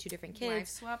lifestyles and two different kids. Life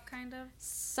swap, kind of?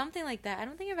 Something like that. I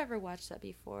don't think I've ever watched that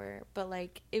before, but,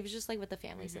 like, it was just, like, with the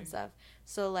families and stuff.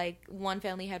 So, like, one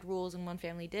family had rules and one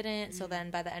family didn't, so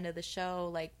then by the end of the show,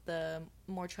 like, the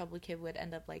more troubled kid would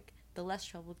end up, like, the less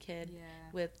troubled kid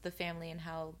with the family and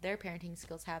how their parenting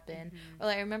skills happen. Or,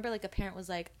 like, I remember, like, a parent was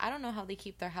like, I don't know how they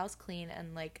keep their house clean,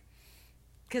 and, like,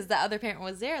 because the other parent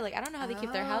was there, like, I don't know how they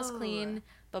keep their house clean,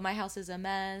 but my house is a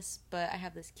mess, but I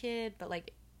have this kid, but,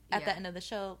 like, at the end of the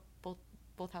show,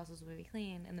 both houses would be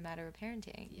clean in the matter of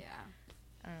parenting. Yeah.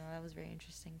 I don't know, that was very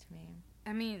interesting to me.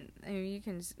 I mean, you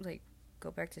can, like,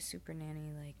 go back to Super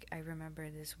Nanny. Like, I remember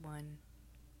this one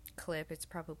clip, it's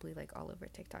probably, like, all over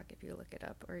TikTok if you look it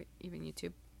up, or even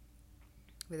YouTube,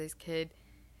 where this kid...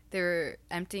 They were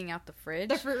emptying out the fridge.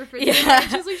 The refrigerator. Yeah.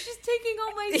 She was like, she's taking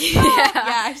all my stuff.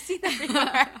 Yeah, I've seen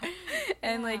that before.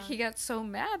 And, like, he got so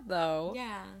mad, though.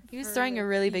 Yeah. He was throwing a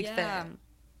really big fit.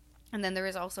 And then there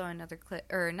was also another clip,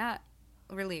 or not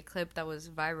really a clip that was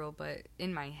viral, but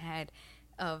in my head,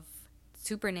 of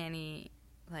Super Nanny,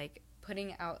 like,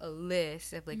 putting out a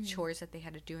list of, like, chores that they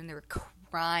had to do, and they were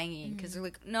crying, because they're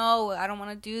like, no, I don't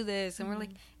want to do this. And we're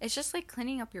like, it's just, like,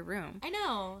 cleaning up your room. I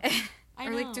know. Or,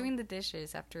 like, doing the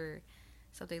dishes after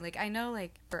something. Like, I know,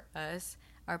 like, for us,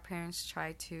 our parents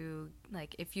try to,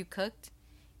 like, if you cooked,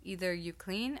 either you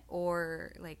clean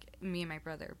or, like, me and my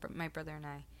brother and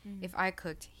I, if I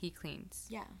cooked, he cleans.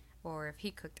 Yeah. Or if he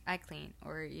cooked, I clean.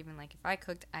 Or even, like, if I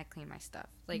cooked, I clean my stuff.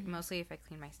 Like, mostly if I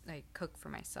cook for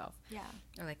myself. Yeah.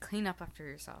 Or, like, clean up after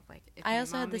yourself. Like, if I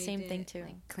also had the same thing, too.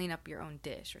 Like, clean up your own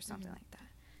dish or something like that.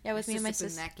 Yeah, with me and my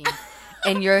sister.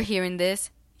 And you're hearing this.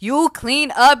 You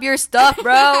clean up your stuff,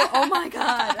 bro. Oh my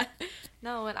God.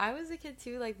 No, when I was a kid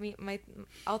too, like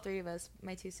all three of us,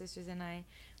 my two sisters and I,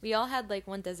 we all had like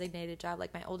one designated job.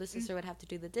 Like my oldest sister would have to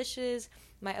do the dishes,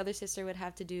 my other sister would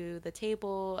have to do the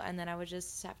table, and then I would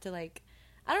just have to like,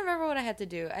 I don't remember what I had to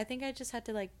do. I think I just had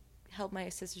to like help my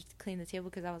sisters to clean the table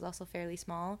because I was also fairly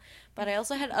small. But I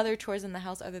also had other chores in the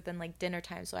house other than like dinner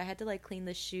time. So I had to like clean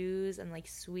the shoes and like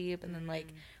sweep, and then like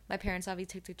my parents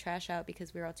obviously took the trash out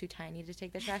because we were all too tiny to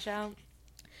take the trash out.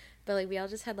 But like we all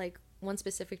just had like one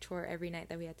specific chore every night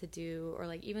that we had to do, or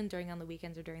like even during on the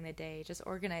weekends or during the day, just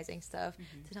organizing stuff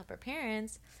to help our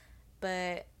parents.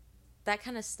 But that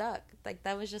kind of stuck. Like,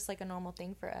 that was just, like, a normal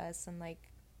thing for us. And, like,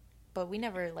 but we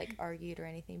never, like, argued or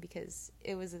anything because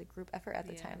it was a group effort at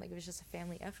the time. Like, it was just a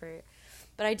family effort.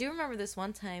 But I do remember this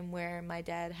one time where my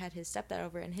dad had his stepdad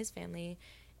over and his family.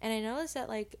 And I noticed that,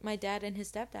 like, my dad and his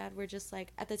stepdad were just,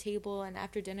 like, at the table. And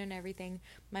after dinner and everything,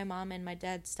 my mom and my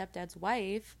stepdad's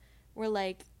wife were,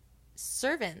 like,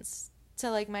 servants to,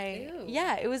 like, my... Ew.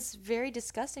 Yeah, it was very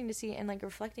disgusting to see. And, like,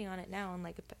 reflecting on it now and,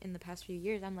 like, in the past few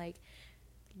years, I'm like,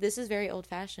 this is very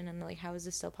old-fashioned. And, like, how is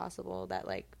this still possible that,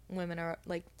 like, women are,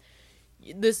 like...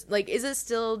 This, like, is it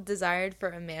still desired for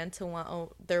a man to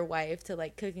want their wife to,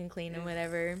 like, cook and clean and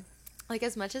whatever? Like,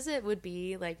 as much as it would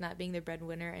be, like, not being the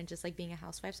breadwinner and just, like, being a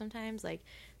housewife sometimes, like,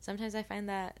 sometimes I find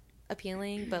that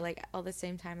appealing, but, like, all the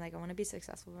same time, like, I want to be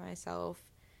successful for myself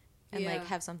and, like,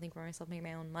 have something for myself, make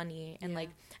my own money, and, like,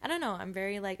 I don't know, I'm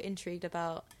very, like, intrigued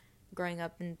about growing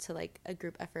up into, like, a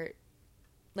group effort,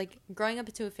 like, growing up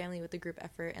into a family with a group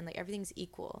effort, and, like, everything's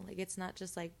equal. Like, it's not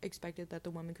just, like, expected that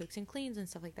the woman cooks and cleans and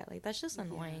stuff like that. Like, that's just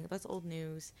annoying. That's old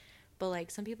news. But,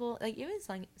 like, some people, like, even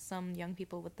some young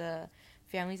people with the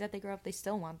families that they grow up, they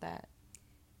still want that.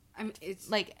 I mean, it's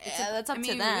that's up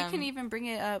to them. We can even bring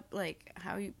it up, like,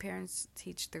 how parents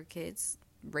teach their kids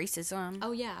racism.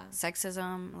 Oh, yeah.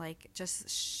 Sexism, like, just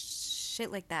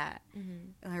shit like that.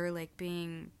 Mm-hmm. Or, like,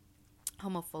 being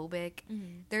homophobic.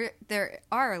 Mm-hmm. There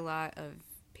are a lot of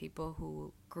people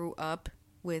who grew up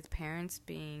with parents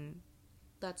being...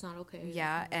 That's not okay.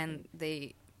 Yeah, and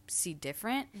they see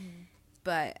different. Mm-hmm.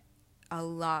 But a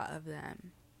lot of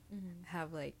them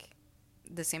have, like,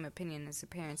 the same opinion as their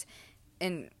parents.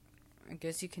 And I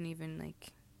guess you can even,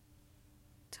 like,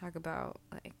 talk about,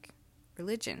 like,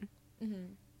 religion.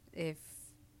 Mm-hmm. If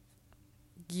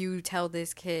you tell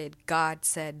this kid God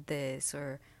said this,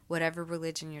 or whatever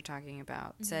religion you're talking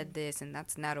about said this, and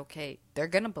that's not okay, they're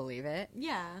gonna believe it.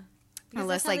 Yeah.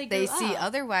 Unless, like, they see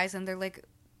otherwise, and they're like,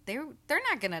 they're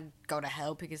not gonna go to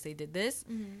hell because they did this.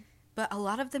 Mm-hmm. But a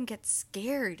lot of them get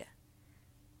scared.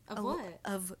 Of what?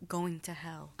 Of going to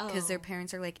hell. Because their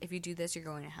parents are like, if you do this, you're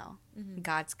going to hell. Mm-hmm.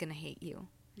 God's gonna hate you.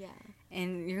 Yeah.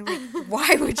 And you're like,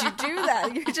 why would you do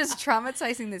that? You're just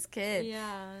traumatizing this kid.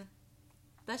 Yeah.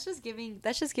 That's just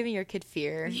giving your kid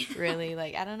fear, really.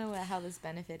 Like, I don't know how this is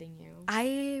benefiting you.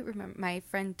 I remember my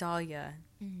friend Dahlia.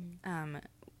 Mm-hmm.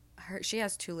 She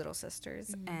has 2 little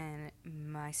sisters, and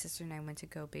my sister and I went to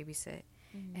go babysit,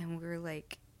 and we were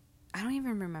like, I don't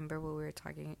even remember what we were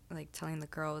talking, like, telling the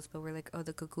girls, but we're like, oh,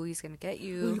 the cuckoo's gonna get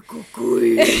you. The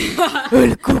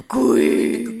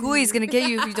cuckoo's gonna get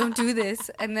you if you don't do this.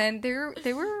 And then they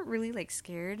were really, like,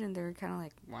 scared, and they were kind of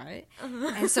like, what?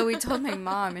 And so we told my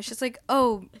mom, and she's like,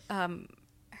 oh,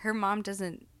 her mom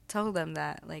doesn't tell them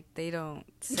that, like, they don't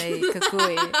say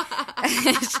cuckoo.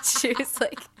 And she was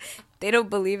like, they don't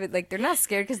believe it, like, they're not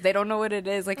scared because they don't know what it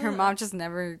is. Like, her mom just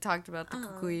never talked about the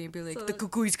cuckoo and be like, so the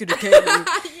cuckoo's gonna kill you.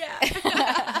 Yeah.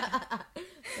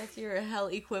 That's your hell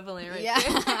equivalent right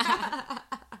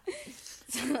there.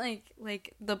 So,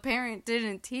 like the parent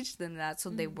didn't teach them that, so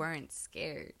they weren't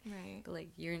scared. Right. But, like,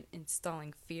 you're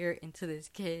installing fear into this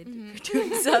kid for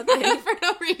doing something for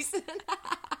no reason.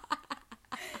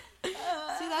 See,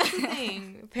 that's the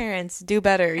thing. Parents, do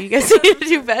better. You guys need to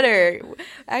do better.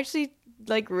 Actually,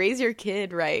 like, raise your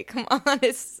kid right. Come on. I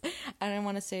didn't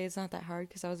want to say it's not that hard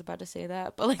because I was about to say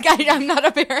that, but, like, I'm not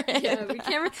a parent. Yeah, we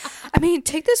can't. I mean,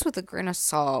 take this with a grain of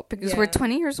salt because we're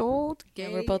 20 years old. Gay.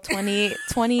 Yeah, we're both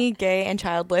 20, gay, and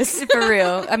childless. For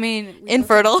real. I mean,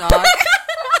 infertile.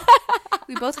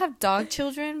 We both have dog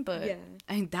children, but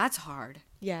I mean, that's hard.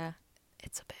 Yeah,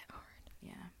 it's a bit hard.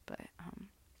 Yeah, but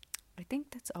I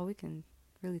think that's all we can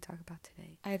really talk about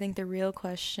today. I think the real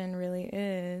question really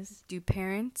is, do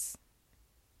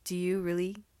you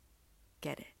really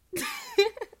get it?